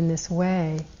renunciation in this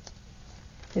way,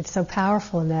 it's so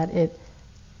powerful in that it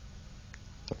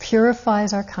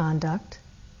purifies our conduct.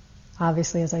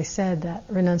 Obviously, as I said, that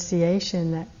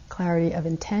renunciation, that clarity of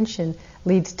intention,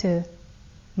 leads to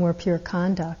more pure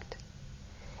conduct.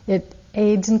 It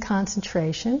aids in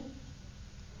concentration,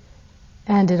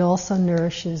 and it also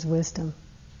nourishes wisdom.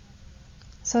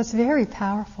 So it's very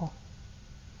powerful.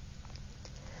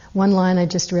 One line I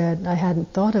just read, I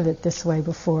hadn't thought of it this way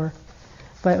before,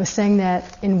 but it was saying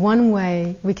that in one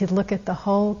way we could look at the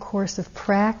whole course of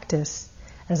practice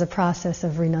as a process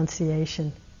of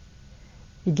renunciation.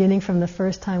 Beginning from the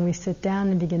first time we sit down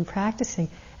and begin practicing,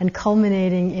 and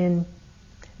culminating in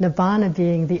Nibbana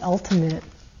being the ultimate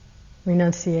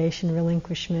renunciation,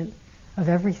 relinquishment of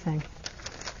everything.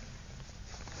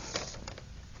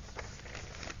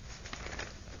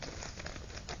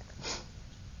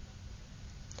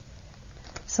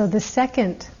 So the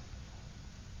second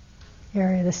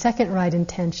area, the second right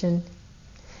intention,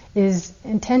 is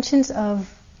intentions of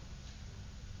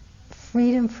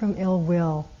freedom from ill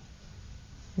will,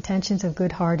 intentions of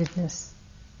good-heartedness.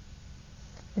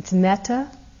 It's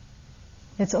metta.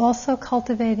 It's also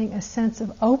cultivating a sense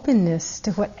of openness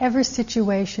to whatever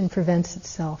situation presents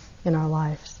itself in our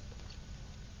lives.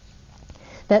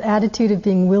 That attitude of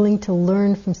being willing to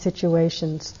learn from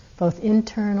situations, both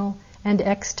internal and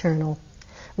external,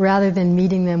 rather than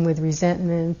meeting them with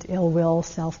resentment, ill will,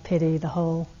 self-pity, the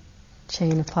whole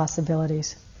chain of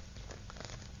possibilities.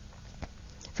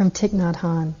 From Thich Nhat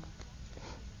Hanh.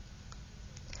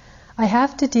 I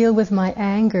have to deal with my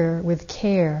anger with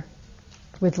care,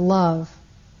 with love,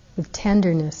 with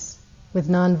tenderness, with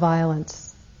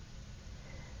nonviolence.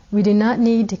 We do not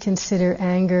need to consider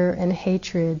anger and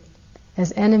hatred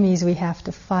as enemies we have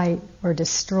to fight or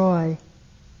destroy,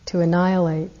 to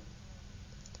annihilate.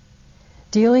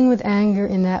 Dealing with anger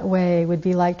in that way would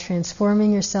be like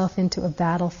transforming yourself into a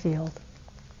battlefield,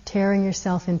 tearing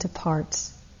yourself into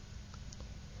parts.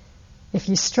 If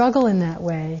you struggle in that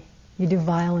way, you do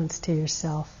violence to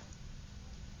yourself.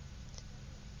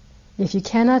 If you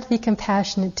cannot be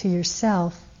compassionate to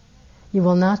yourself, you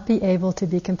will not be able to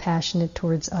be compassionate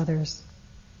towards others.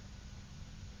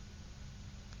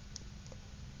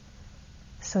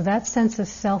 So that sense of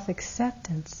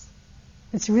self-acceptance,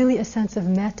 it's really a sense of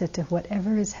metta to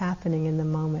whatever is happening in the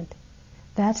moment.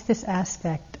 That's this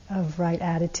aspect of right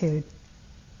attitude.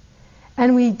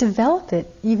 And we develop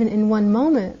it even in one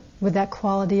moment with that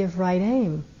quality of right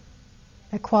aim,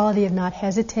 that quality of not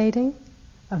hesitating,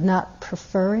 of not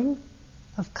preferring,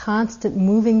 of constant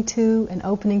moving to and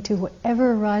opening to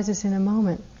whatever arises in a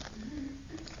moment.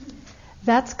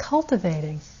 That's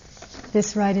cultivating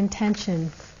this right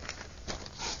intention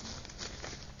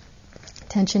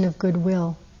of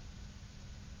goodwill.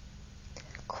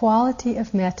 Quality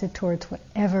of metta towards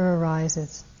whatever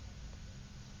arises.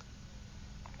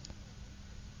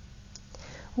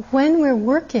 When we're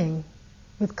working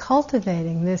with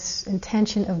cultivating this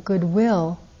intention of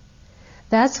goodwill,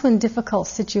 that's when difficult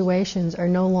situations are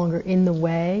no longer in the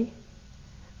way,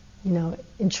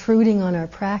 intruding on our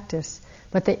practice,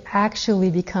 but they actually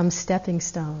become stepping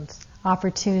stones,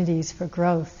 opportunities for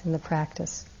growth in the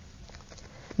practice.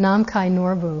 Namkhai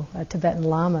Norbu, a Tibetan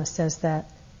Lama, says that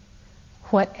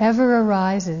whatever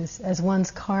arises as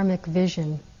one's karmic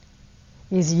vision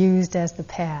is used as the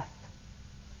path.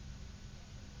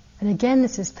 And again,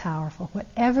 this is powerful.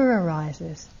 Whatever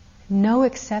arises, no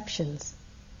exceptions.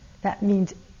 That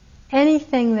means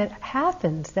anything that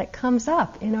happens, that comes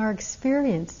up in our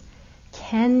experience,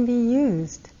 can be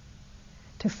used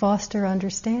to foster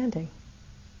understanding,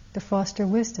 to foster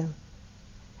wisdom.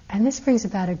 And this brings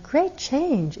about a great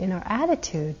change in our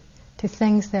attitude to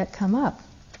things that come up.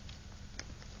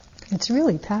 It's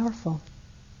really powerful.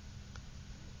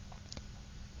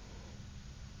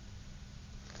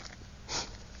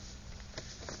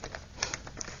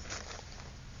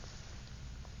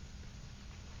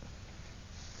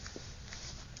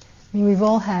 I mean, we've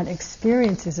all had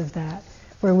experiences of that,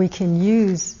 where we can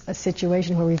use a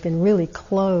situation where we've been really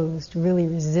closed, really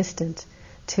resistant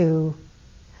to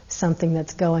something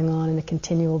that's going on in a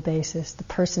continual basis. The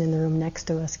person in the room next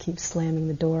to us keeps slamming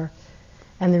the door,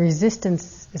 and the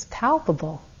resistance is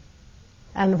palpable.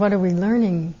 And what are we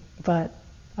learning but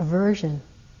aversion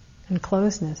and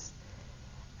closeness?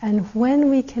 And when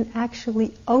we can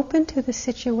actually open to the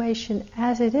situation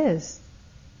as it is,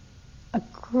 a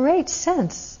great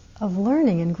sense of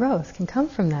learning and growth can come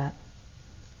from that.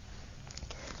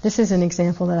 This is an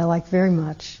example that I like very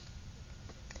much.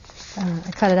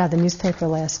 I cut it out of the newspaper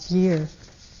last year.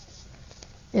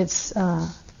 It's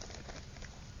about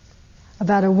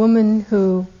a woman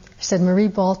who said Marie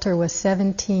Balter was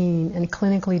 17 and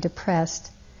clinically depressed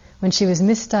when she was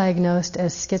misdiagnosed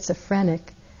as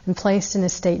schizophrenic and placed in a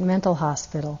state mental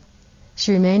hospital.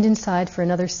 She remained inside for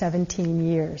another 17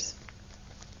 years.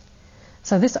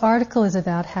 So this article is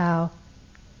about how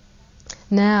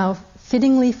now,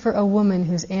 fittingly for a woman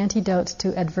whose antidotes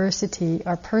to adversity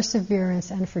are perseverance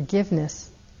and forgiveness,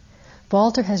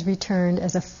 Balter has returned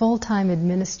as a full-time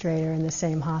administrator in the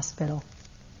same hospital.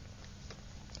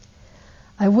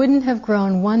 I wouldn't have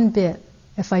grown one bit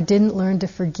if I didn't learn to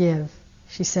forgive,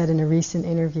 she said in a recent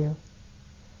interview.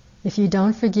 If you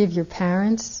don't forgive your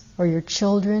parents or your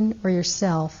children or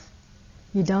yourself,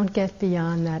 you don't get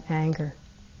beyond that anger.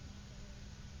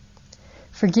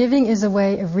 Forgiving is a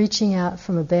way of reaching out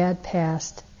from a bad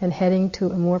past and heading to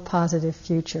a more positive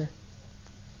future.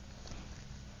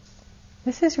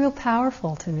 This is real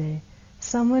powerful to me.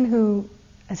 Someone who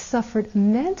has suffered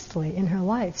immensely in her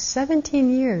life,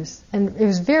 17 years, and it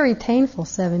was very painful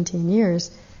 17 years,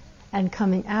 and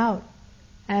coming out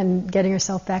and getting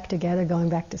herself back together, going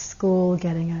back to school,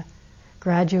 getting a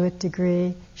graduate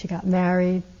degree. She got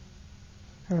married.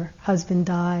 Her husband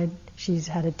died. She's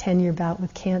had a 10-year bout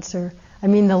with cancer. I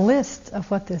mean, the list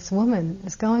of what this woman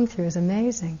is going through is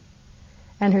amazing.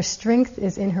 And her strength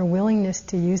is in her willingness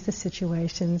to use the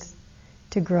situations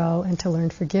to grow and to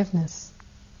learn forgiveness.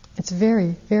 It's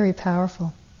very, very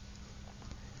powerful.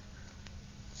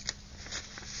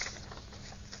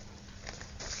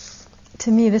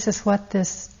 to me, this is what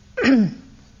this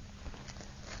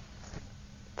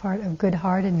part of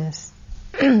good-heartedness,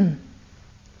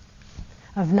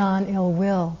 of non-ill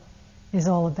will, is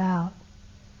all about.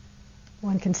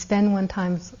 One can spend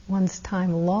one's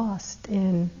time lost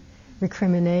in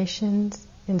recriminations,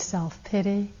 in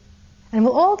self-pity, and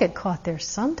we'll all get caught there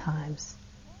sometimes.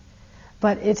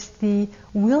 But it's the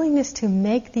willingness to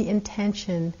make the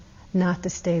intention not to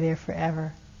stay there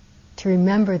forever, to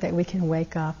remember that we can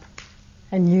wake up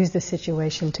and use the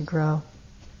situation to grow.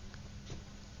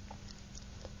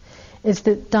 It's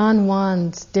the Don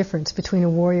Juan's difference between a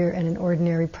warrior and an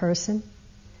ordinary person,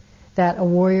 that a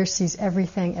warrior sees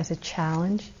everything as a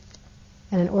challenge,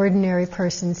 and an ordinary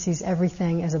person sees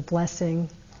everything as a blessing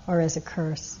or as a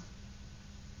curse.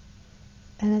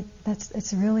 And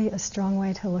it's really a strong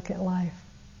way to look at life.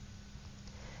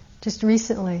 Just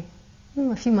recently,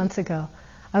 a few months ago,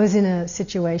 I was in a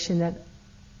situation that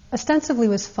ostensibly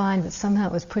was fine, but somehow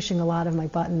it was pushing a lot of my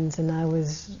buttons, and I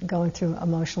was going through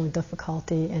emotional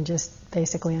difficulty and just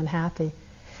basically unhappy.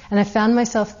 And I found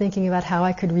myself thinking about how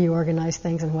I could reorganize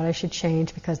things and what I should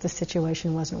change because the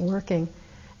situation wasn't working,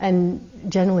 and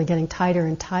generally getting tighter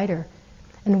and tighter.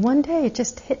 And one day it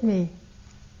just hit me,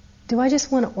 do I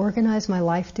just want to organize my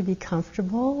life to be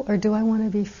comfortable, or do I want to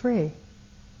be free?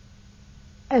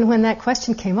 And when that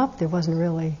question came up, there wasn't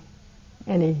really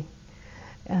any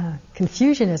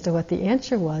confusion as to what the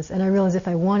answer was. And I realized if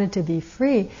I wanted to be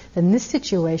free, then this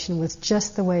situation was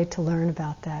just the way to learn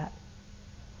about that.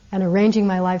 And arranging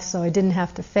my life so I didn't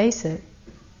have to face it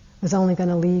was only going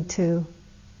to lead to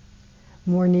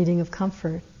more needing of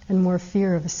comfort and more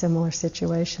fear of a similar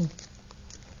situation.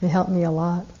 It helped me a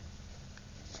lot.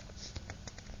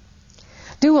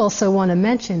 Do also want to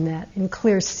mention that in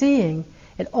clear seeing,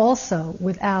 it also,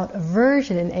 without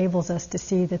aversion, enables us to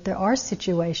see that there are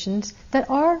situations that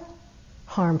are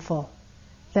harmful,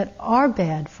 that are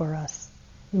bad for us,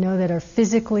 that are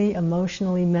physically,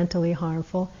 emotionally, mentally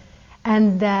harmful,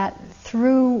 and that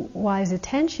through wise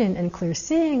attention and clear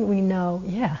seeing, we know,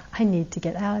 I need to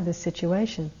get out of this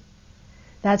situation.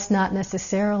 That's not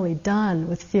necessarily done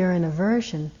with fear and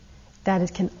aversion. That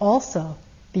it can also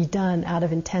be done out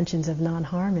of intentions of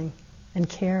non-harming and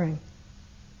caring.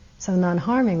 So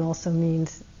non-harming also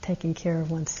means taking care of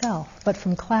oneself, but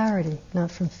from clarity, not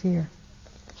from fear.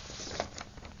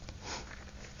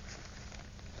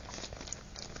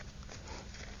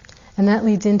 And that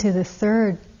leads into the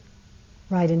third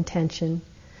right intention,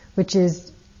 which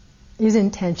is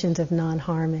intentions of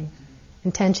non-harming,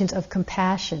 intentions of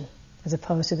compassion, as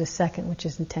opposed to the second, which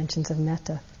is intentions of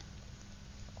metta.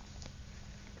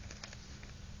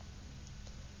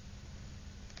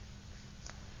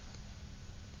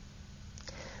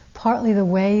 Partly the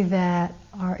way that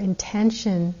our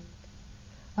intention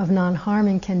of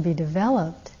non-harming can be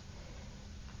developed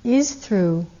is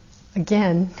through,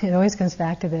 again, it always comes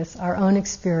back to this, our own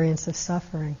experience of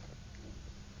suffering.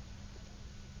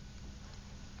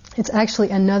 It's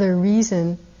actually another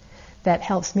reason that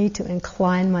helps me to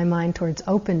incline my mind towards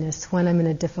openness when I'm in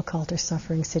a difficult or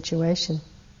suffering situation.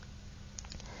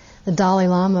 The Dalai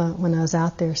Lama, when I was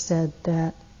out there, said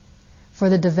that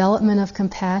for the development of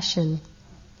compassion,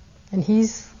 and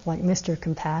he's like Mr.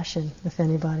 Compassion, if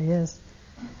anybody is.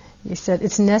 He said,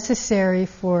 it's necessary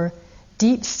for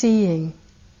deep seeing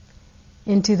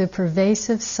into the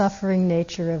pervasive suffering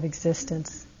nature of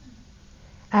existence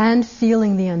and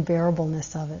feeling the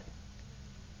unbearableness of it.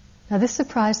 Now this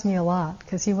surprised me a lot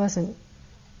because he wasn't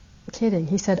kidding.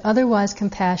 He said, otherwise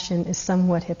compassion is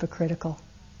somewhat hypocritical.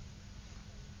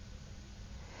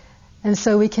 And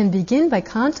so we can begin by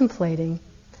contemplating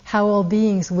how all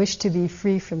beings wish to be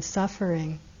free from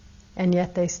suffering, and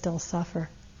yet they still suffer.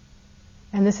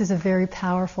 And this is a very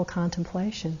powerful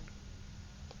contemplation.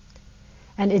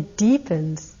 And it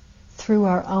deepens through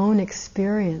our own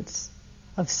experience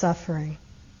of suffering,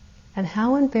 and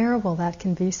how unbearable that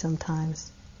can be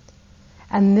sometimes.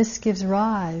 And this gives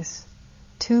rise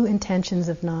to intentions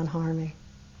of non-harming,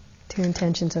 to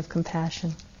intentions of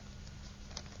compassion.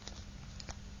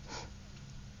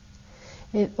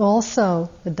 It also,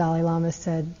 the Dalai Lama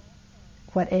said,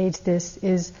 what aids this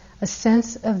is a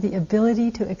sense of the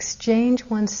ability to exchange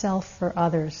oneself for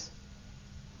others.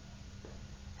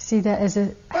 See that as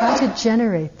how to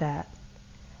generate that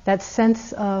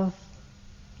sense of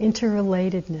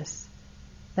interrelatedness,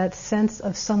 that sense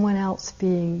of someone else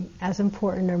being as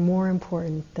important or more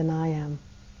important than I am.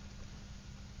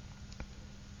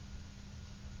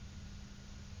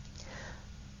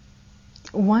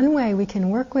 One way we can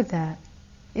work with that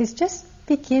is just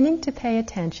beginning to pay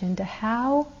attention to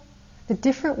how the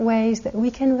different ways that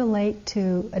we can relate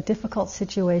to a difficult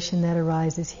situation that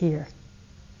arises here,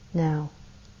 now.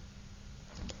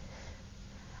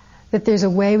 that there's a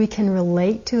way we can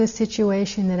relate to a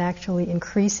situation that actually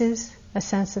increases a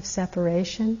sense of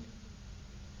separation,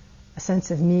 a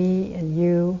sense of me and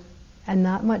you, and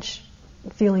not much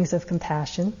feelings of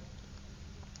compassion.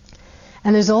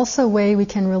 And there's also a way we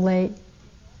can relate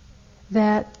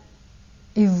that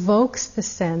evokes the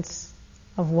sense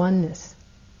of oneness,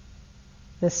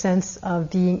 the sense of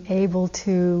being able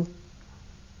to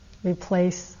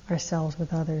replace ourselves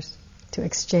with others, to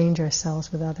exchange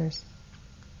ourselves with others.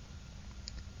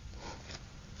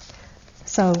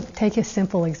 So take a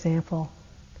simple example.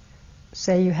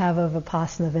 Say you have a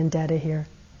Vipassana vendetta here,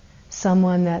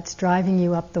 someone that's driving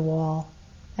you up the wall,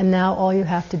 and now all you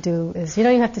have to do is, you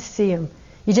don't even have to see him,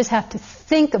 you just have to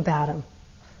think about him,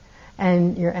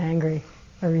 and you're angry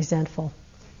or resentful.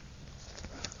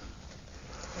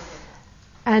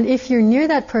 And if you're near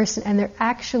that person and they're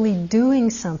actually doing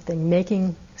something,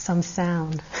 making some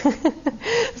sound,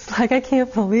 it's like, I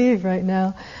can't believe right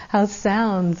now how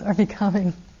sounds are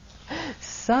becoming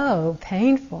so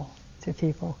painful to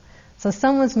people. So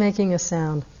someone's making a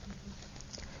sound.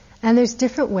 And there's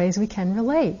different ways we can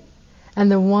relate.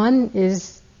 And the one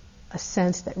is a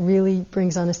sense that really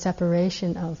brings on a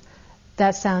separation of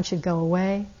that sound should go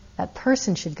away, that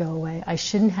person should go away, I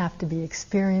shouldn't have to be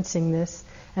experiencing this,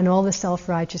 and all the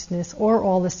self-righteousness or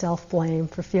all the self-blame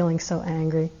for feeling so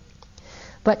angry.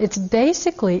 But it's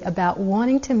basically about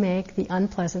wanting to make the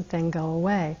unpleasant thing go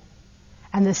away.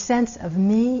 And the sense of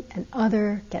me and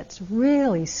other gets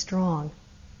really strong.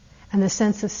 And the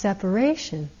sense of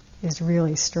separation is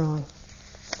really strong.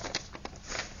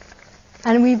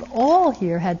 And we've all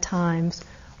here had times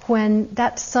when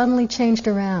that suddenly changed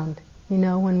around. You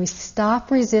know, when we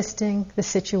stop resisting the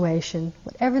situation,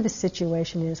 whatever the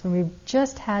situation is, when we've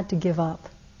just had to give up.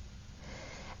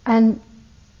 And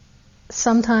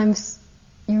sometimes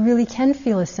you really can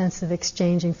feel a sense of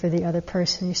exchanging for the other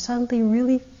person. You suddenly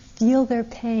really feel their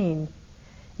pain.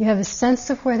 You have a sense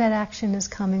of where that action is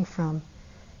coming from.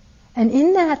 And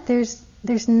in that,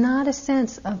 there's not a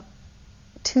sense of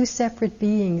two separate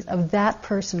beings, of that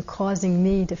person causing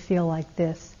me to feel like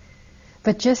this,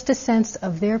 but just a sense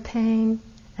of their pain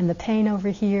and the pain over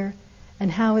here,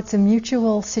 and how it's a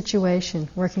mutual situation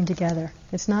working together.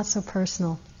 It's not so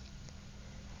personal.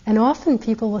 And often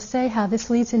people will say how this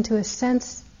leads into a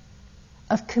sense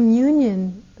of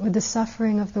communion with the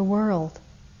suffering of the world.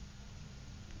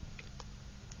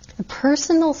 The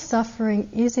personal suffering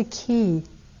is a key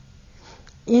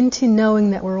into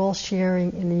knowing that we're all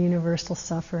sharing in the universal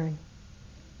suffering.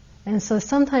 And so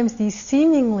sometimes these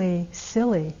seemingly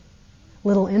silly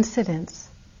little incidents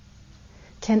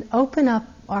can open up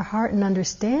our heart and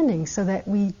understanding so that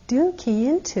we do key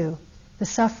into the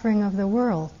suffering of the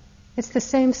world. It's the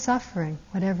same suffering,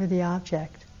 whatever the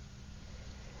object.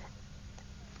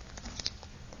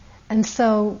 And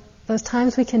so those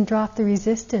times we can drop the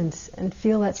resistance and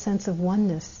feel that sense of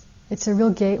oneness. It's a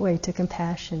real gateway to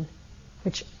compassion,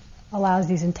 which allows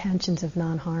these intentions of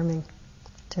non-harming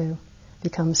to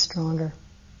become stronger.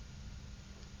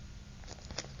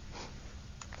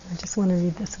 I just want to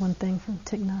read this one thing from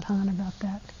Thich Nhat Hanh about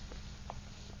that.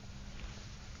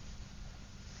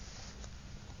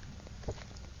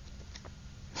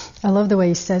 I love the way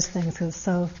he says things because it's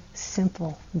so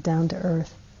simple, down to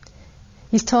earth.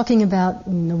 He's talking about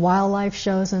the wildlife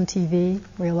shows on TV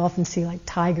where you'll often see like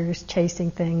tigers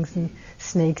chasing things and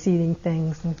snakes eating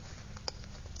things. And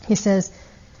he says,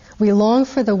 we long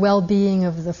for the well-being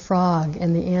of the frog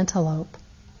and the antelope,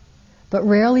 but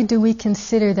rarely do we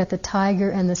consider that the tiger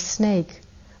and the snake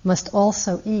must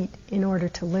also eat in order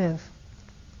to live.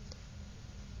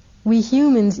 We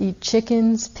humans eat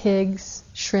chickens, pigs,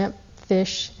 shrimp,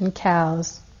 fish, and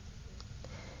cows.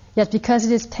 Yet because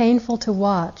it is painful to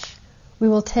watch, we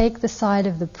will take the side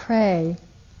of the prey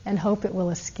and hope it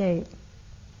will escape.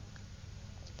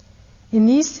 In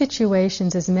these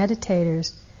situations, as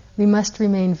meditators, we must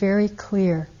remain very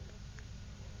clear.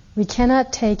 We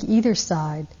cannot take either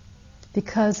side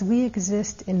because we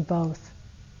exist in both.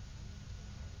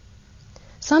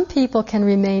 Some people can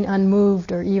remain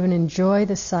unmoved or even enjoy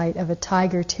the sight of a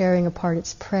tiger tearing apart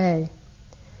its prey,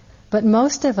 but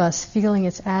most of us, feeling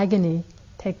its agony,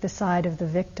 take the side of the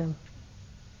victim.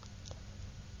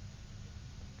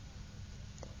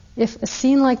 If a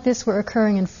scene like this were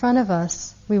occurring in front of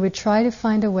us, we would try to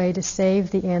find a way to save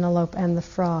the antelope and the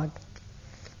frog.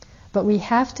 But we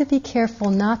have to be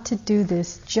careful not to do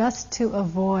this just to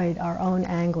avoid our own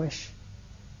anguish.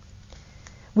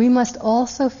 We must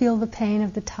also feel the pain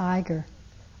of the tiger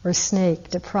or snake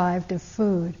deprived of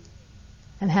food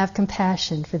and have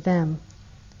compassion for them.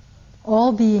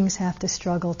 All beings have to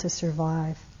struggle to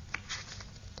survive.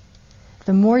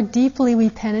 The more deeply we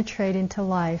penetrate into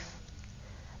life,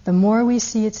 the more we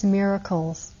see its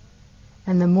miracles,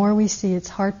 and the more we see its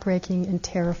heartbreaking and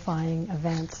terrifying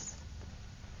events.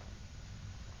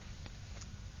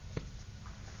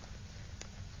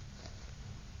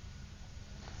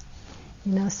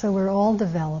 So we're all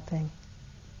developing.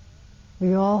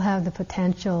 We all have the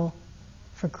potential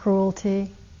for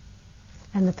cruelty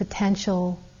and the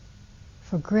potential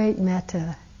for great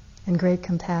metta and great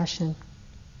compassion.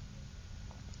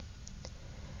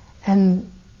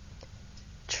 And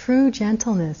true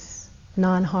gentleness,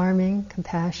 non-harming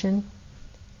compassion,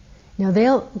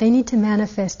 they need to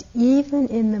manifest even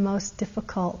in the most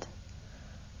difficult,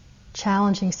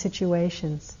 challenging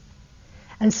situations.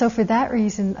 And so for that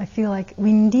reason, I feel like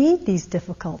we need these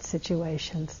difficult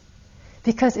situations,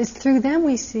 because it's through them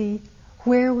we see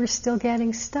where we're still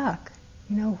getting stuck.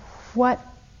 What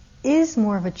is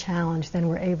more of a challenge than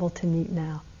we're able to meet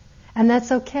now. And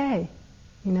that's okay.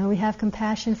 We have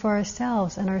compassion for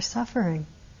ourselves and our suffering.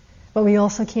 But we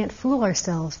also can't fool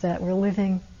ourselves that we're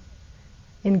living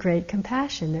in great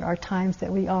compassion. There are times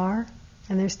that we are,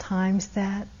 and there's times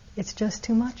that it's just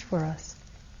too much for us.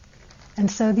 And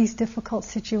so these difficult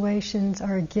situations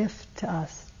are a gift to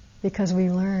us, because we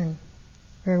learn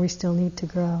where we still need to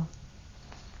grow.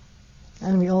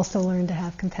 And we also learn to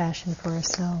have compassion for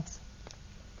ourselves.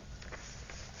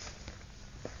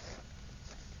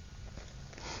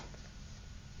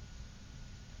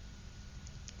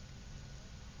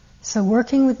 So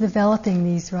working with developing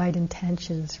these right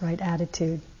intentions, right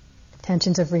attitude,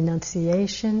 intentions of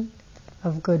renunciation,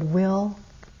 of goodwill,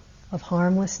 of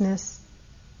harmlessness,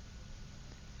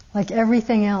 like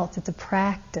everything else, it's a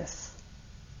practice.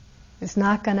 It's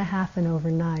not going to happen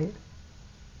overnight.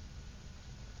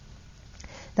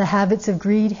 The habits of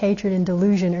greed, hatred, and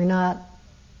delusion are not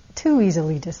too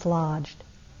easily dislodged.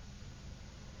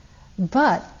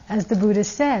 But, as the Buddha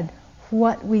said,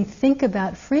 what we think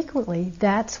about frequently,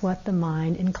 that's what the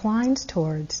mind inclines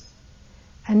towards.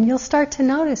 And you'll start to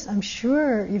notice, I'm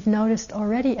sure you've noticed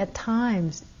already at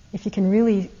times, if you can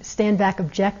really stand back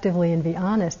objectively and be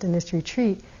honest in this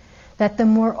retreat, that the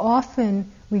more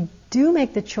often we do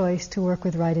make the choice to work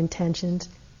with right intentions,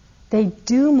 they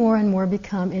do more and more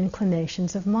become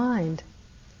inclinations of mind.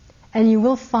 And you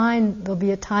will find there'll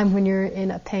be a time when you're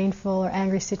in a painful or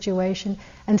angry situation,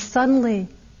 and suddenly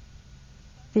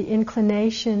the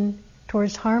inclination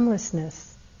towards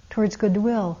harmlessness, towards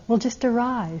goodwill, will just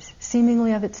arise,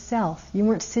 seemingly of itself. You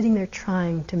weren't sitting there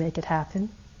trying to make it happen.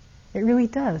 It really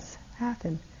does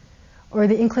happen. Or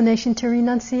the inclination to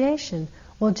renunciation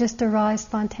will just arise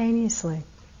spontaneously.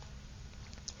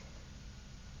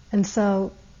 And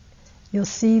so you'll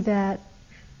see that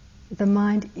the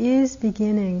mind is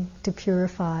beginning to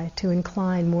purify, to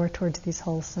incline more towards these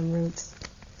wholesome roots.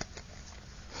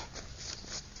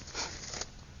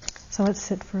 So let's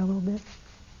sit for a little bit.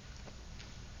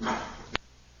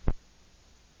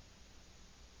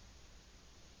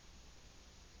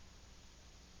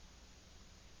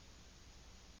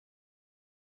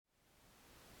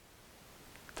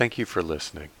 Thank you for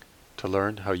listening. To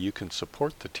learn how you can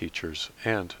support the teachers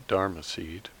and Dharma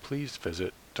Seed, please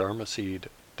visit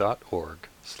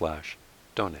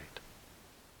dharmaseed.org/donate.